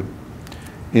nature,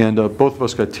 and both of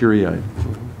us got teary-eyed.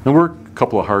 And we're a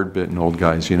couple of hard-bitten old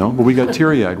guys, you know, but we got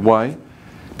teary-eyed. Why?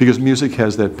 Because music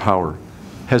has that power,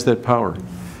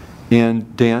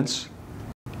 And dance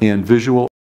and visual,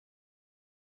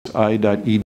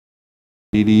 i.edu,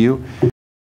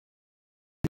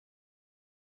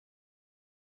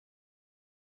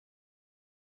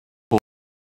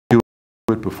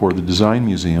 before the Design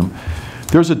Museum.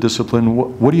 There's a discipline.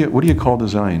 What do you call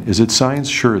design? Is it science?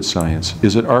 Sure, it's science.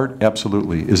 Is it art?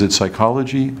 Absolutely. Is it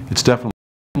psychology? It's definitely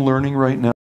learning right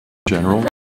now in general.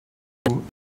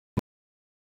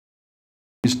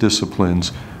 These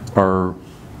disciplines are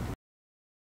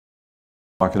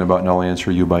talking about, and I'll answer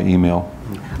you by email.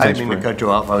 I didn't mean to cut you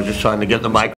off. I was just trying to get the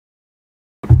mic.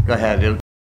 Go ahead.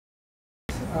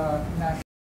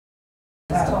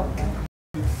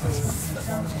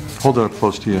 Hold it up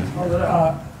close to you.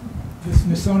 The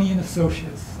Smithsonian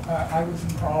Associates. I was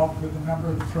involved with a number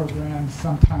of the programs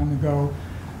some time ago.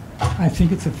 I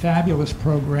think it's a fabulous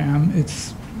program.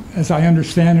 It's, as I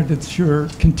understand it, it's your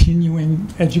continuing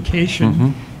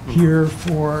education here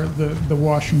for the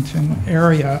Washington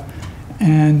area.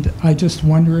 And I just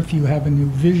wonder if you have a new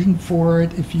vision for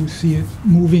it, if you see it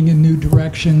moving in new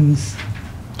directions.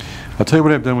 I'll tell you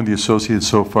what I've done with the associates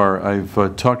so far.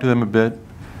 I've talked to them a bit.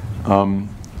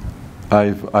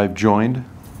 I've joined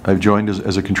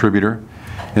as a contributor,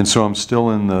 and so I'm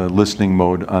still in the listening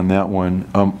mode on that one.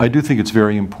 I do think it's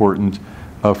very important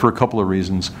for a couple of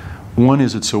reasons. One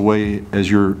is it's a way, as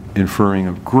you're inferring,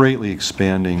 of greatly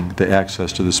expanding the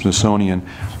access to the Smithsonian,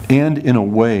 and in a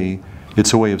way,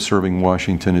 it's a way of serving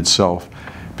Washington itself.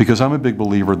 Because I'm a big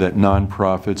believer that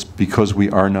nonprofits, because we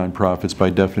are nonprofits by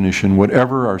definition,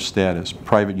 whatever our status,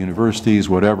 private universities,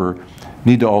 whatever,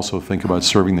 need to also think about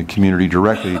serving the community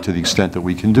directly to the extent that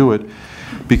we can do it,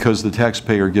 because the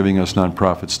taxpayer giving us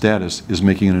nonprofit status is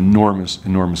making an enormous,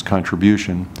 enormous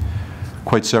contribution,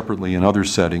 quite separately in other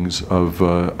settings of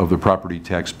the property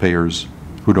taxpayers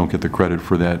who don't get the credit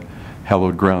for that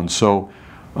hallowed ground. So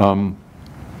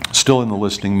still in the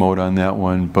listening mode on that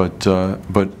one, but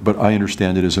I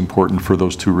understand it is important for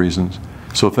those two reasons.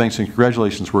 So thanks and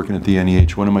congratulations working at the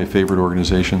NEH, one of my favorite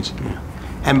organizations.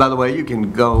 And by the way, you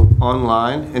can go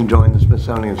online and join the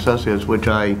Smithsonian Associates, which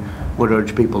I would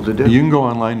urge people to do. You can go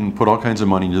online and put all kinds of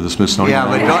money into the Smithsonian. Yeah,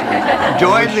 but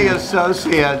join the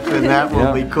Associates, and that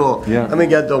will be cool. Yeah. Let me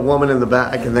get the woman in the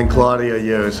back, and then Claudia,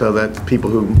 you, so that people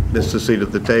who missed a seat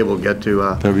at the table get to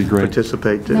That'd be great.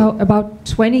 participate too. Now, about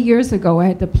 20 years ago, I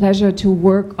had the pleasure to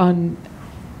work on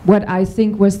what I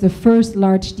think was the first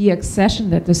large deaccession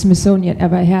that the Smithsonian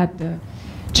ever had, the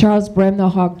Charles Bremner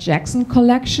Hawk Jackson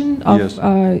collection of Yes.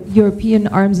 European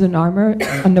arms and armor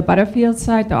on the Butterfield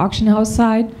side, the auction house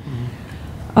side.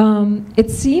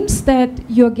 It seems that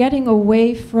you're getting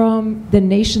away from the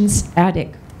nation's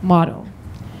attic model.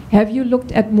 Have you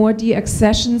looked at more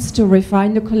deaccessions to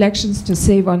refine the collections to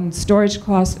save on storage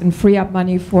costs and free up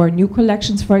money for new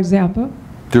collections, for example?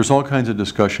 There's all kinds of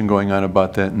discussion going on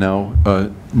about that now.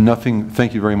 Nothing,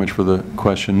 thank you very much for the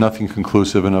question, nothing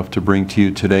conclusive enough to bring to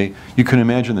you today. You can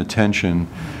imagine the tension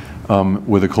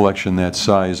with a collection that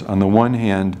size. On the one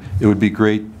hand, it would be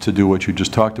great to do what you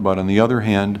just talked about. On the other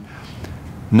hand,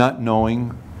 not knowing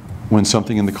when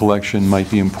something in the collection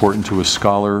might be important to a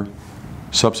scholar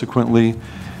subsequently,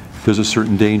 there's a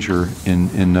certain danger in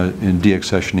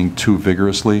deaccessioning too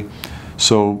vigorously.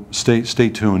 So stay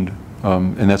tuned.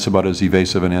 And that's about as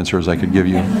evasive an answer as I could give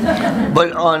you.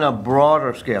 But on a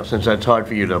broader scale, since that's hard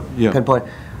for you to Yeah. pinpoint,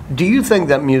 do you think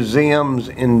that museums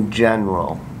in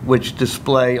general which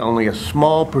display only a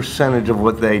small percentage of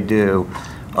what they do,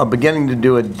 are beginning to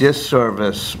do a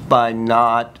disservice by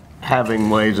not having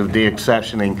ways of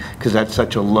deaccessioning, because that's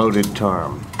such a loaded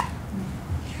term?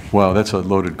 Wow, that's a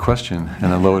loaded question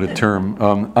and a loaded term.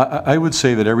 I would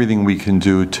say that everything we can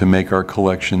do to make our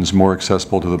collections more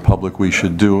accessible to the public, we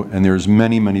should do, and there's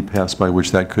many, many paths by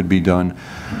which that could be done,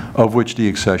 of which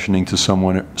deaccessioning to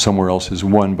somewhere else is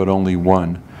one, but only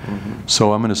one.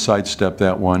 So I'm going to sidestep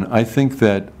that one. I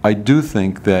do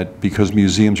think that because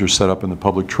museums are set up in the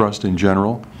public trust in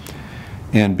general,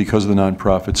 and because of the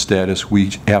nonprofit status,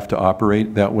 we have to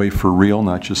operate that way for real,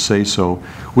 not just say so.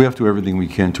 We have to do everything we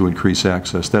can to increase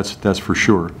access. That's for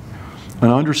sure. And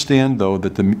understand, though,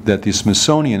 that the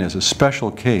Smithsonian is a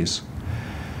special case.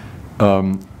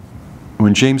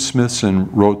 When James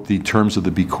Smithson wrote the terms of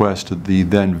the bequest to the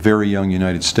then very young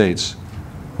United States,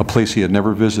 a place he had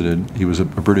never visited, he was a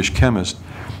British chemist,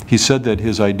 he said that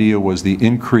his idea was the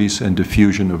increase and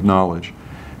diffusion of knowledge.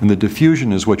 And the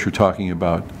diffusion is what you're talking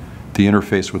about, the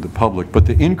interface with the public. But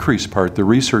the increase part, the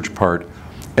research part,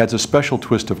 adds a special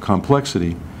twist of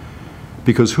complexity,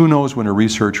 because who knows when a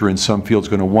researcher in some field is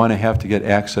going to want to have to get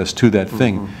access to that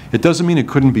thing. It doesn't mean it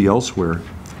couldn't be elsewhere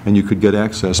and you could get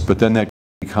access, but then that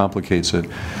complicates it.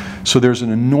 So there's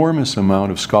an enormous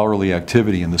amount of scholarly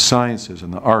activity in the sciences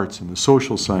and the arts and the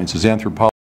social sciences,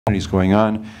 anthropology going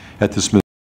on at the Smithsonian.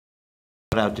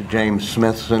 Out to James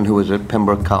Smithson, who was at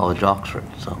Pembroke College, Oxford.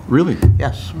 So really?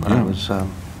 Yes, Yeah. I was.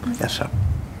 Yes, sir.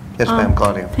 Yes, ma'am,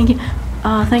 Claudia. Thank you.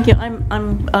 Thank you. I'm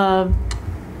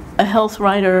a health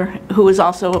writer who is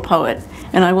also a poet,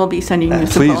 and I will be sending you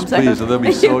some poems. Please, that'll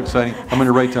be so exciting. I'm going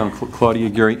to write down Claudia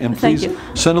Gary, and please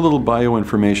send a little bio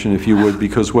information if you would,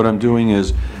 because what I'm doing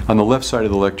is, on the left side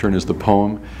of the lectern is the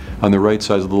poem, on the right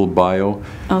side is a little bio,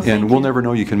 and we'll never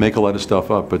know. You can make a lot of stuff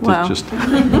up, but just...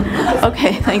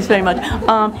 Okay, thanks very much.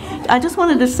 I just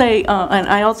wanted to say, and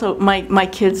I also, my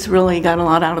kids really got a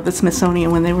lot out of the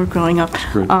Smithsonian when they were growing up.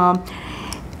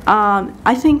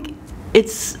 I think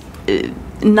it's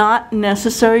not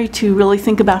necessary to really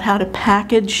think about how to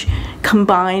package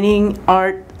combining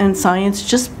art and science,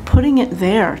 just putting it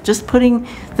there, just putting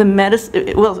the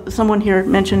medicine. Well, someone here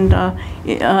mentioned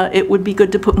it would be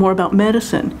good to put more about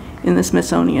medicine in the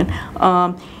Smithsonian.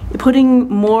 Putting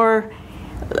more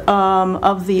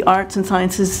of the arts and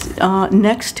sciences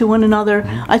next to one another,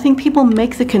 I think people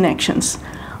make the connections.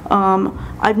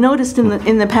 I've noticed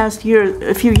in the past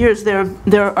a few years,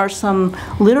 there are some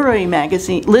literary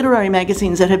magazines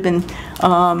that have been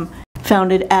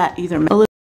founded at either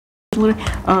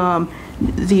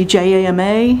the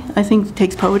JAMA, I think,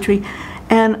 takes poetry,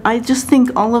 and I just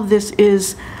think all of this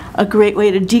is a great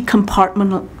way to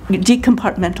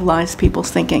decompartmentalize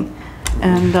people's thinking.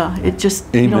 And it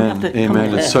just, you don't have to come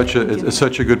to It's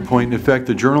such a good point. In fact,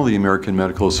 the Journal of the American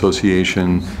Medical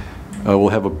Association will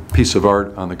have a piece of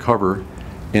art on the cover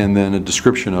and then a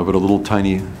description of it, a little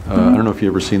tiny, I don't know if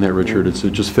you've ever seen that, Richard. It's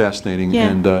just fascinating. Yeah.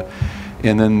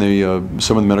 And then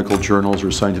some of the medical journals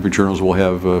or scientific journals will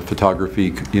have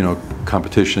photography,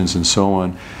 competitions and so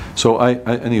on. So I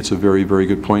think it's a very, very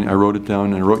good point. I wrote it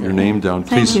down and wrote your name down.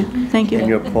 Please. Thank you. Thank you. And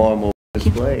your poem will be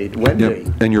displayed. Wendy.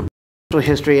 Yep. And your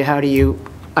history, how do you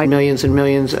millions and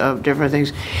millions of different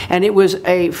things, and it was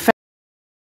a fact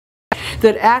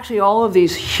that actually all of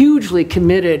these hugely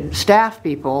committed staff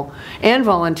people and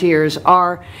volunteers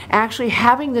are actually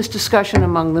having this discussion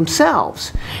among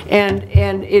themselves, and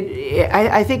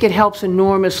I think it helps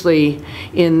enormously.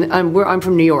 I'm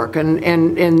from New York,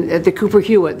 and at the Cooper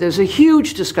Hewitt, there's a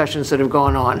huge discussions that have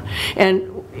gone on, and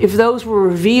if those were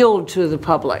revealed to the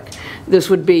public, this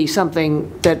would be something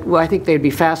that I think they'd be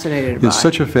fascinated by. It's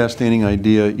such a fascinating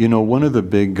idea. One of the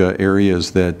big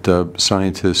areas that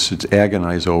scientists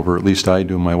agonize over, at least I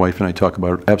do, my wife and I talk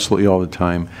about it absolutely all the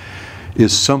time,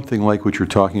 is something like what you're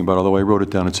talking about, although I wrote it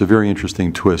down. It's a very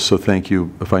interesting twist, so thank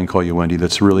you, if I can call you Wendy.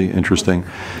 That's really interesting.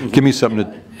 Give me something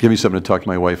to talk to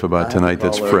my wife about tonight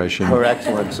that's fresh. Her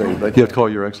Excellency. But you have to call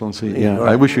Your Excellency? Yeah,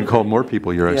 I wish you'd call more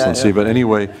people Your Excellency, but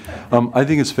anyway, I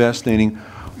think it's fascinating.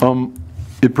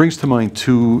 It brings to mind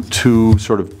two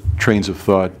sort of trains of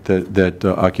thought that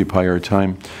occupy our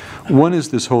time. One is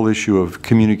this whole issue of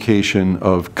communication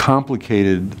of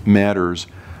complicated matters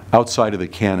outside of the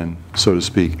canon, so to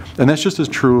speak. And that's just as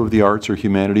true of the arts or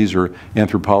humanities or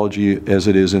anthropology as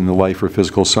it is in the life or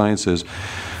physical sciences.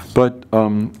 But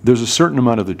there's a certain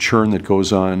amount of the churn that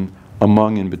goes on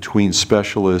among and between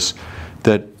specialists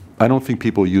that I don't think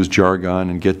people use jargon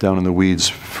and get down in the weeds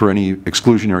for any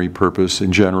exclusionary purpose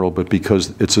in general, but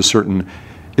because it's a certain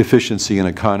efficiency and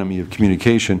economy of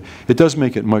communication. It does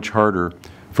make it much harder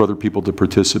for other people to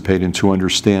participate and to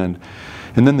understand.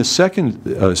 And then the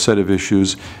second set of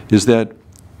issues is that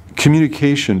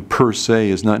communication per se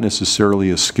is not necessarily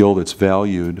a skill that's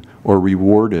valued or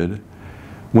rewarded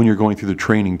when you're going through the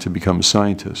training to become a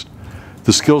scientist.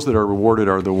 The skills that are rewarded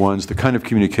are the ones, the kind of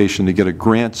communication to get a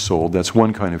grant sold, that's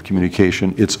one kind of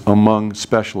communication. It's among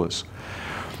specialists.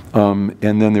 And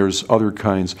then there's other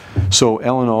kinds. So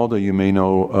Alan Alda, you may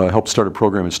know, helped start a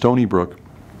program at Stony Brook.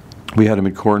 We had him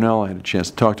at Cornell. I had a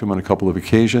chance to talk to him on a couple of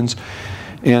occasions.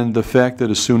 And the fact that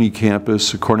a SUNY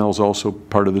campus, Cornell is also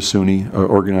part of the SUNY,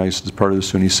 organized as part of the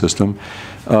SUNY system,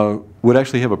 would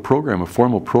actually have a program, a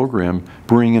formal program,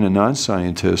 bring in a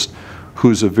non-scientist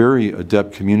who's a very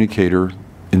adept communicator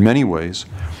in many ways,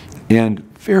 and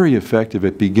very effective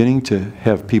at beginning to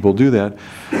have people do that.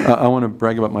 I want to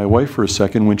brag about my wife for a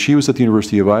second. When she was at the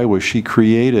University of Iowa, she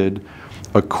created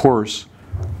a course,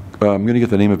 I'm going to get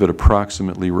the name of it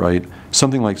approximately right,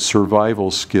 something like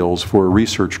survival skills for a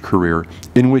research career,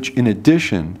 in which, in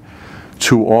addition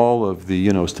to all of the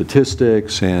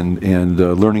statistics and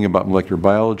learning about molecular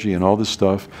biology and all this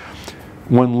stuff,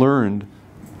 one learned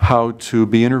how to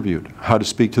be interviewed, how to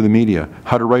speak to the media,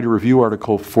 how to write a review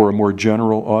article for a more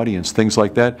general audience, things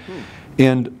like that.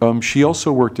 And she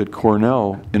also worked at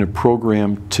Cornell in a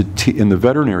program in the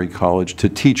veterinary college to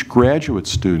teach graduate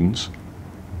students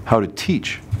how to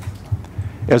teach,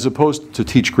 as opposed to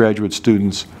teach graduate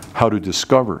students how to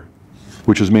discover,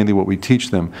 which is mainly what we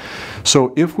teach them.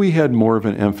 So if we had more of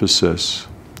an emphasis,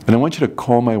 and I want you to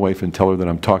call my wife and tell her that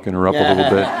I'm talking her up a little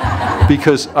bit,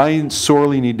 because I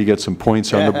sorely need to get some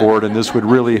points on the board, and this would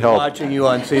really help. Watching you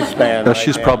on C-SPAN.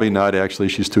 She's probably not, actually.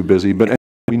 She's too busy. But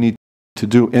we need to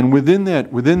do, and within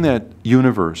that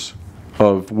universe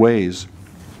of ways,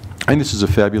 I think this is a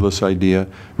fabulous idea.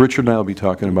 Richard and I will be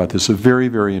talking about this. A very,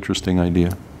 very interesting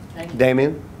idea.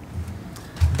 Damien?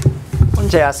 I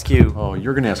wanted to ask you. Oh,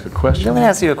 you're going to ask a question? I'm going to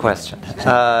ask you a question.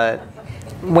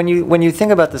 When you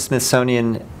think about the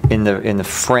Smithsonian in the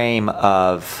frame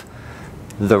of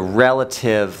the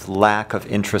relative lack of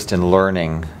interest in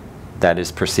learning that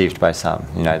is perceived by some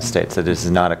in the United States, that this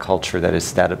is not a culture that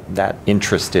is that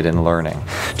interested in learning,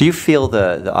 do you feel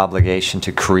the obligation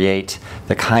to create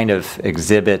the kind of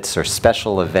exhibits or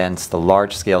special events, the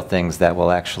large-scale things that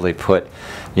will actually put,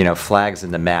 flags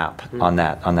in the map on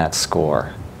that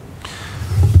score?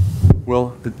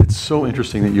 Well, it's so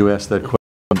interesting that you asked that question.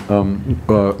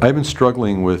 I've been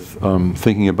struggling with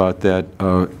thinking about that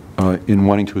in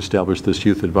wanting to establish this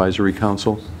Youth Advisory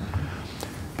Council,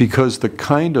 because the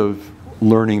kind of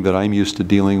learning that I'm used to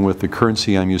dealing with, the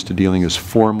currency I'm used to dealing is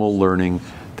formal learning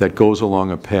that goes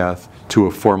along a path to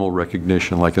a formal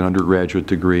recognition, like an undergraduate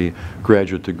degree,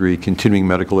 graduate degree, continuing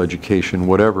medical education,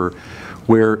 whatever,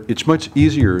 where it's much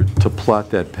easier to plot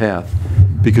that path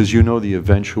because you know the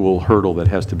eventual hurdle that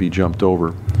has to be jumped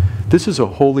over. This is a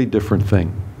wholly different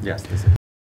thing. Yes.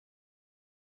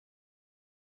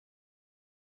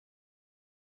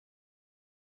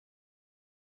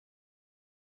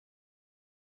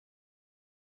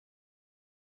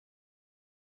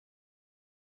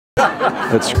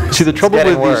 See, the trouble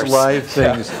with worse. these live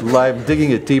things, live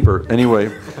digging it deeper,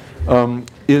 anyway,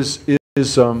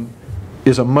 is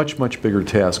a much bigger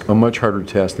task, a much harder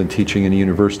task than teaching in a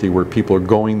university where people are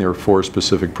going there for a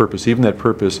specific purpose. Even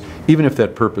if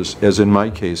that purpose, as in my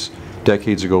case,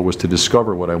 decades ago, was to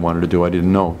discover what I wanted to do, I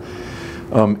didn't know.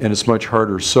 And it's much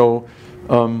harder. So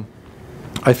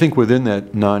I think within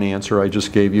that non-answer I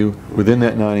just gave you, within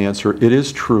that non-answer, it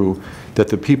is true that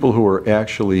the people who are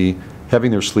actually having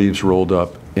their sleeves rolled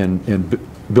up and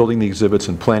building the exhibits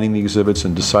and planning the exhibits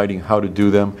and deciding how to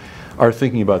do them are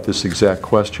thinking about this exact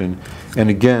question. And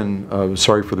again,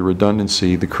 sorry for the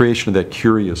redundancy, the creation of that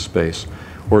curious space,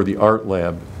 or the art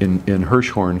lab in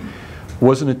Hirshhorn,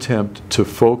 was an attempt to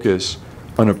focus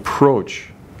an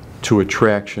approach to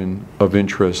attraction of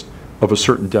interest of a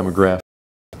certain demographic.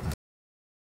 The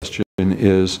question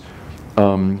is,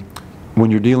 when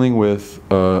you're dealing with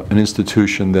an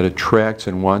institution that attracts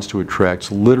and wants to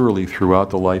attract literally throughout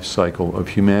the life cycle of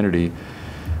humanity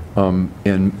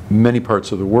in many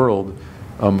parts of the world,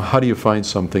 how do you find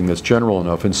something that's general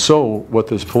enough? And so what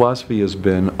this philosophy has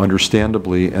been,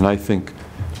 understandably, and I think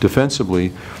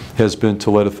defensively, has been to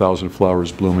let 1,000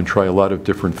 flowers bloom and try a lot of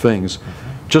different things.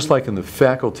 Just like in the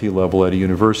faculty level at a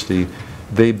university,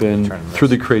 they've been, through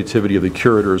the creativity of the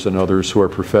curators and others who are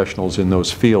professionals in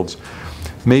those fields,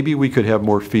 maybe we could have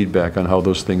more feedback on how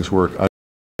those things work. I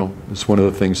don't know. It's one of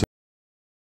the things.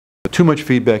 Too much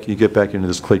feedback, you get back into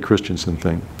this Clay Christensen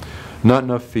thing. Not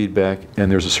enough feedback,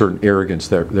 and there's a certain arrogance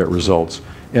that results.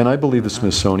 And I believe the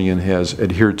Smithsonian has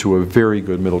adhered to a very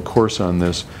good middle course on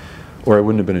this, or I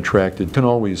wouldn't have been attracted. Can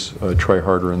always try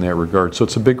harder in that regard. So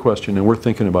it's a big question, and we're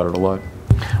thinking about it a lot.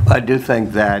 I do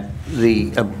think that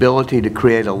the ability to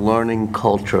create a learning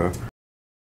culture.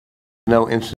 No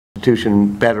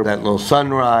institution better that little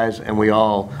sunrise, and we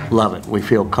all love it. We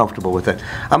feel comfortable with it.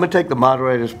 I'm going to take the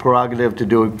moderator's prerogative to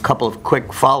do a couple of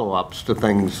quick follow-ups to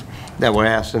things that were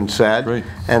asked and said. Great.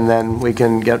 And then we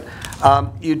can get...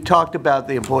 you talked about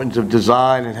the importance of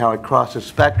design and how it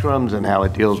crosses spectrums and how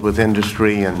it deals with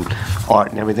industry and art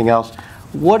and everything else.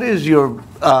 What is your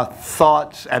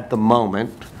thoughts at the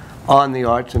moment on the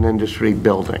arts and industry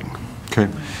building? Okay.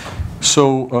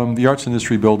 So the arts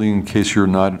industry building, in case you're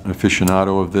not an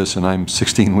aficionado of this, and I'm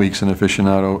 16 weeks an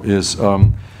aficionado, is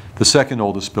the second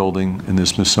oldest building in the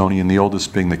Smithsonian, the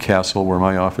oldest being the castle where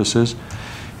my office is.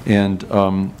 And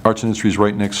arts industry is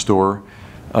right next door.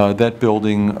 That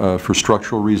building, for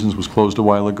structural reasons, was closed a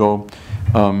while ago.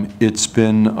 It's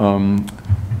been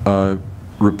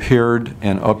repaired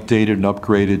and updated and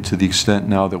upgraded to the extent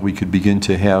now that we could begin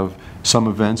to have some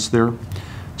events there.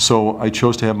 So I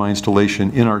chose to have my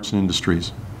installation in arts and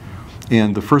industries.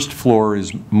 And the first floor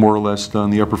is more or less done.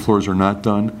 The upper floors are not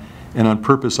done. And on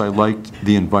purpose, I liked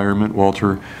the environment,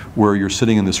 Walter, where you're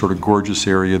sitting in this sort of gorgeous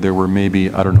area. There were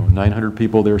maybe, I don't know, 900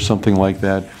 people there, something like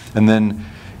that. And then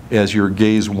as your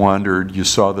gaze wandered, you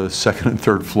saw the second and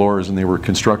third floors, and they were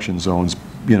construction zones,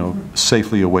 you know,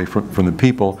 safely away from the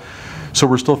people. So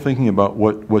we're still thinking about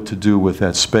what to do with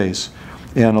that space.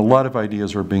 And a lot of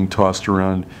ideas are being tossed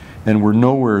around, and we're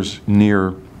nowhere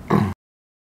near.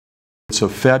 It's a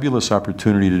fabulous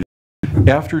opportunity to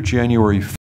do. After January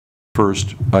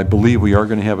 1st, I believe we are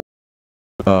going to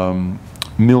have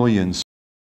millions.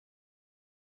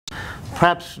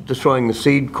 Perhaps destroying the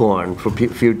seed corn for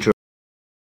future.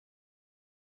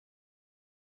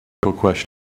 Question.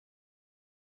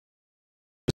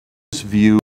 This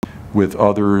view with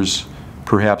others,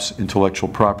 perhaps intellectual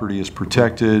property is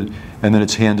protected, and then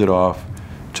it's handed off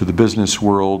to the business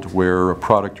world where a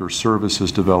product or service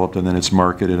is developed, and then it's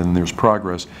marketed, and there's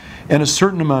progress. And a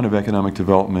certain amount of economic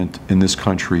development in this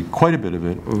country, quite a bit of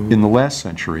it, in the last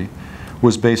century,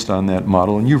 was based on that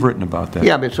model, and you've written about that.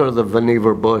 Yeah, I mean, sort of the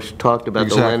Vannevar Bush talked about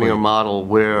the linear model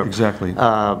where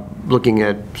looking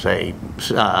at, say,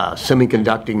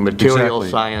 semiconducting material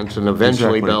science, and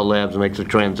eventually Bell Labs makes a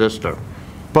transistor.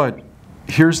 But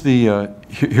here's the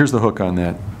hook on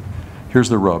that. Here's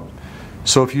the rub.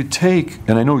 So if you take,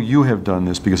 and I know you have done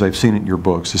this because I've seen it in your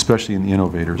books, especially in the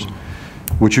Innovators,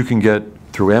 which you can get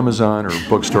through Amazon or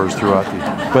bookstores throughout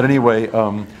the, but anyway,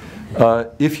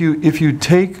 if you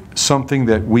take something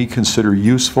that we consider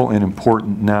useful and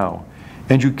important now,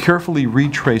 and you carefully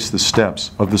retrace the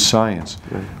steps of the science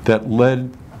that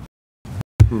led,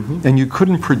 and you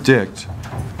couldn't predict,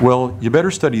 well, you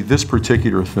better study this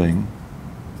particular thing,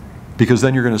 because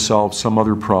then you're going to solve some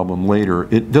other problem later.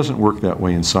 It doesn't work that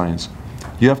way in science.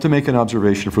 You have to make an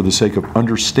observation for the sake of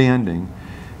understanding,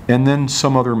 and then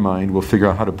some other mind will figure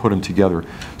out how to put them together.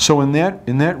 So in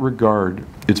that regard,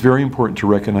 it's very important to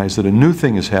recognize that a new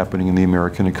thing is happening in the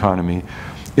American economy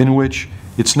in which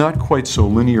it's not quite so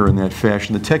linear in that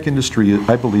fashion. The tech industry,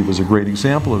 I believe, is a great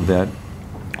example of that,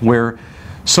 where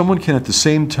someone can at the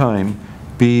same time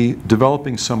be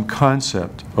developing some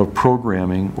concept of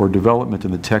programming or development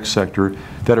in the tech sector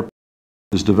that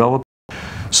is developed.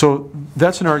 So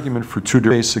that's an argument for true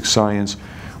basic science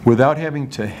without having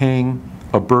to hang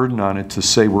a burden on it to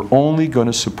say we're only going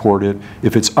to support it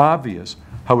if it's obvious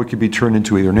how it could be turned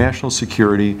into either national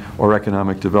security or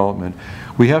economic development.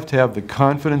 We have to have the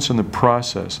confidence in the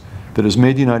process that has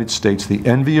made the United States the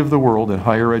envy of the world in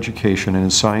higher education and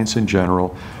in science in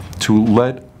general, to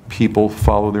let people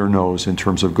follow their nose in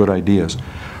terms of good ideas.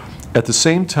 At the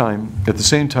same time,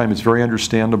 it's very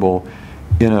understandable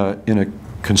in a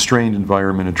constrained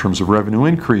environment in terms of revenue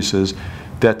increases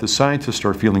that the scientists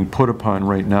are feeling put upon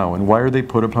right now. And why are they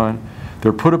put upon?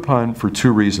 They're put upon for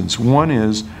two reasons. One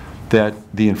is that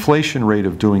the inflation rate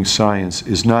of doing science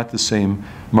is not the same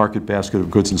market basket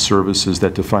of goods and services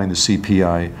that define the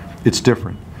CPI. It's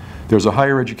different. There's a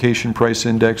higher education price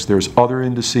index. There's other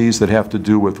indices that have to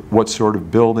do with what sort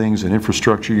of buildings and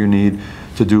infrastructure you need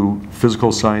to do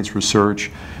physical science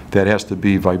research that has to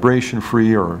be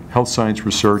vibration-free, or health science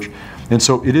research. And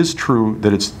so it is true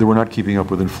that we're not keeping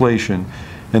up with inflation,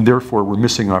 and therefore we're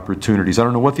missing opportunities. I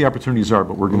don't know what the opportunities are,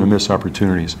 but we're going to miss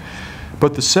opportunities.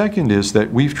 But the second is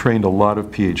that we've trained a lot of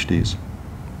PhDs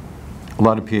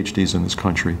in this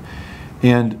country.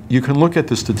 And you can look at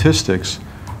the statistics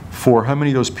for how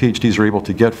many of those PhDs are able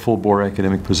to get full-bore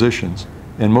academic positions,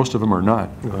 and most of them are not.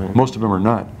 Right. Most of them are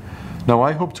not. Now,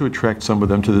 I hope to attract some of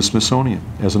them to the Smithsonian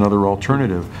as another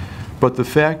alternative, But the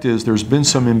fact is, there's been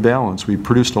some imbalance. We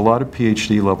produced a lot of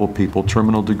PhD level people,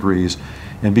 terminal degrees,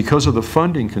 and because of the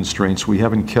funding constraints, we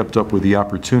haven't kept up with the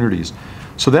opportunities.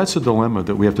 So that's a dilemma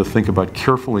that we have to think about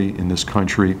carefully in this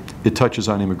country. It touches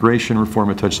on immigration reform,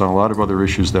 it touches on a lot of other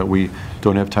issues that we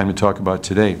don't have time to talk about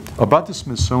today. About the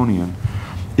Smithsonian,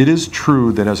 it is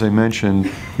true that, as I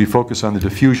mentioned, we focus on the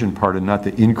diffusion part and not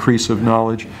the increase of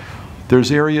knowledge. There's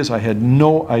areas I had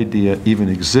no idea even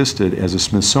existed as a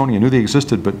Smithsonian. I knew they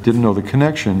existed but didn't know the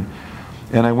connection.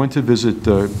 And I went to visit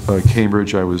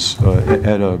Cambridge. I was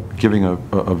giving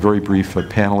a very brief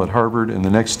panel at Harvard, and the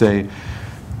next day,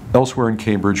 elsewhere in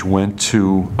Cambridge, went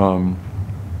to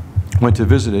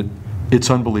visit it. It's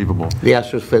unbelievable. The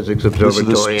Astrophysics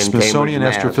Observatory in Smithsonian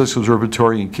Cambridge, Astrophysics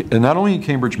Observatory, and not only in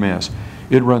Cambridge, Mass.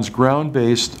 It runs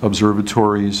ground-based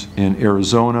observatories in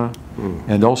Arizona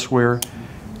and elsewhere.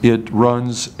 It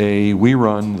runs we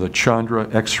run the Chandra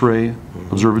X-ray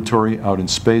Observatory out in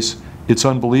space. It's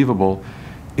unbelievable.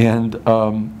 And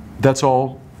that's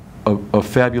all a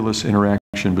fabulous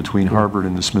interaction between Harvard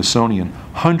and the Smithsonian.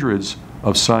 Hundreds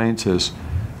of scientists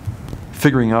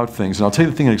figuring out things. And I'll tell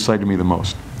you the thing that excited me the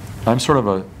most. I'm sort of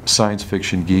a science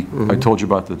fiction geek. I told you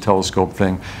about the telescope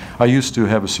thing. I used to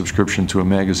have a subscription to a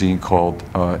magazine called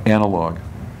Analog.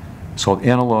 It's called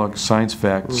Analog, Science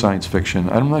Fact, Science Fiction.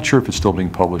 I'm not sure if it's still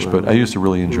being published, but I used to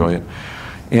really enjoy it.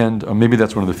 And maybe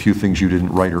that's one of the few things you didn't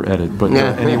write or edit. But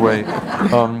anyway,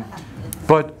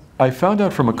 but I found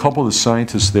out from a couple of the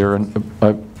scientists there, and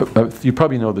you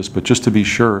probably know this, but just to be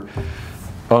sure,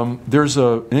 there's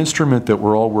an instrument that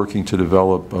we're all working to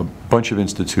develop, a bunch of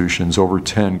institutions, over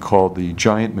 10, called the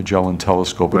Giant Magellan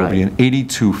Telescope. It'll be an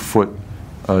 82-foot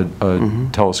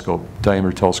telescope,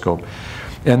 diameter telescope.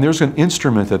 And there's an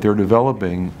instrument that they're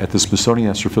developing at the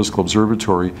Smithsonian Astrophysical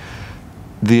Observatory.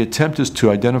 The attempt is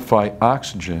to identify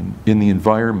oxygen in the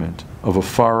environment of a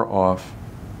far-off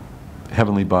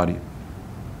heavenly body.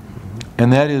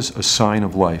 And that is a sign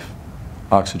of life,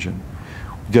 oxygen.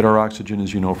 We get our oxygen,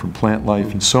 as you know, from plant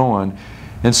life and so on.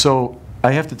 And so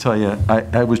I have to tell you,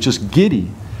 I was just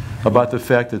giddy about the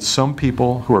fact that some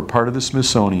people who are part of the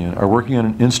Smithsonian are working on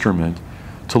an instrument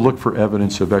to look for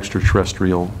evidence of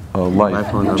extraterrestrial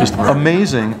life. Just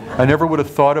amazing. I never would have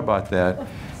thought about that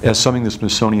as something the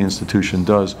Smithsonian Institution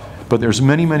does. But there's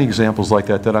many, many examples like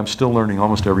that that I'm still learning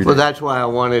almost every day. Well, that's why I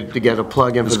wanted to get a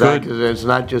plug in for that, because it's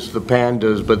not just the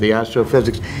pandas, but the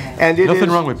astrophysics. And it Nothing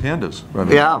wrong with pandas.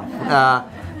 Yeah,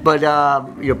 but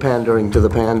you're pandering to the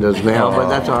pandas now, but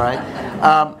that's all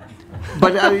right.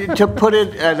 But to put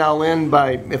it, and I'll end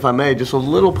by, if I may, just a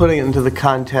little putting it into the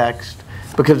context,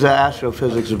 because the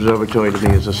Astrophysics Observatory to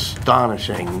me is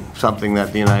astonishing, something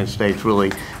that the United States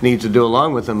really needs to do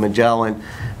along with the Magellan.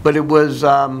 But it was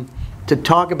to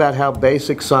talk about how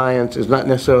basic science is not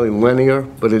necessarily linear,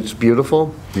 but it's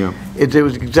beautiful. Yeah. It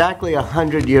was exactly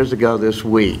 100 years ago this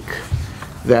week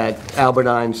that Albert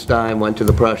Einstein went to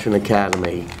the Prussian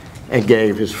Academy and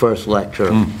gave his first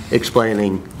lecture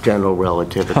explaining general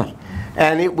relativity.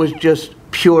 And it was just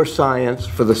pure science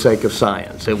for the sake of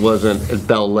science. It wasn't at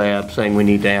Bell Labs saying we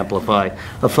need to amplify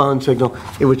a phone signal.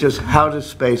 It was just how does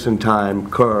space and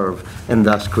time curve and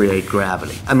thus create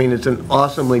gravity. I mean, it's an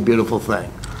awesomely beautiful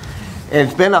thing. And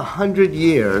it's been 100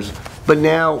 years, but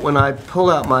now when I pull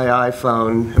out my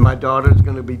iPhone, and my daughter's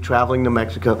going to be traveling to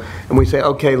Mexico, and we say,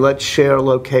 okay, let's share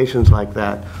locations like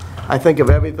that, I think of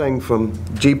everything from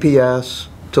GPS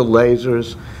to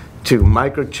lasers to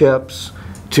microchips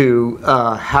to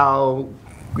how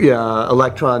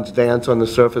electrons dance on the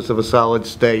surface of a solid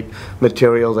state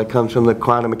material that comes from the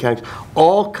quantum mechanics,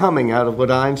 all coming out of what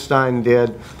Einstein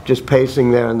did, just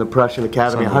pacing there in the Prussian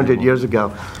Academy 100 years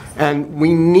ago. And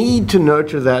we need to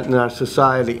nurture that in our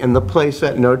society, and the place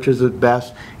that nurtures it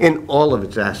best in all of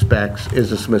its aspects is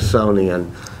the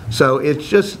Smithsonian. So it's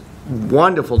just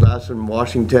wonderful to us in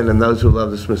Washington and those who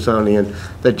love the Smithsonian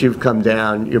that you've come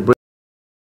down, you're bringing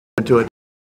into it.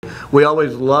 We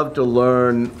always love to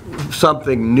learn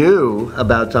something new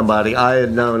about somebody. I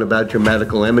had known about your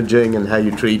medical imaging and how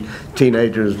you treat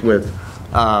teenagers with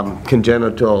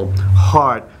congenital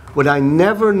heart. What I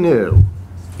never knew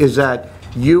is that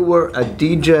you were a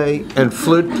DJ and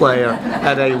flute player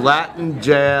at a Latin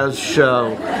jazz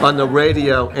show on the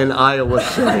radio in Iowa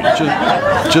City.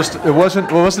 It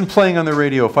wasn't playing on the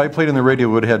radio. If I played on the radio,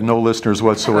 it would have had no listeners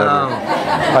whatsoever.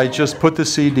 I just put the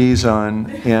CDs on,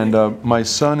 and my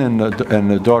son and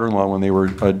the daughter-in-law, when they were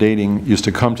dating, used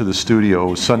to come to the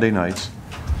studio Sunday nights,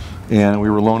 and we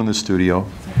were alone in the studio,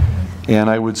 and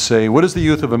I would say, what does the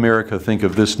youth of America think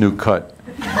of this new cut?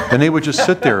 And they would just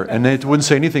sit there, and they wouldn't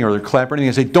say anything, or they'd clap or anything.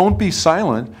 I'd say, don't be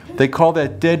silent. They call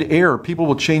that dead air. People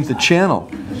will change the channel.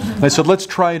 And I said, let's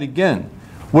try it again.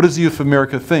 What does the youth of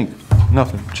America think?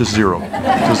 nothing, just zero.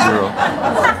 Just zero.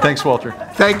 Thanks, Walter.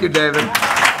 Thank you, David.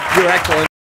 You're excellent.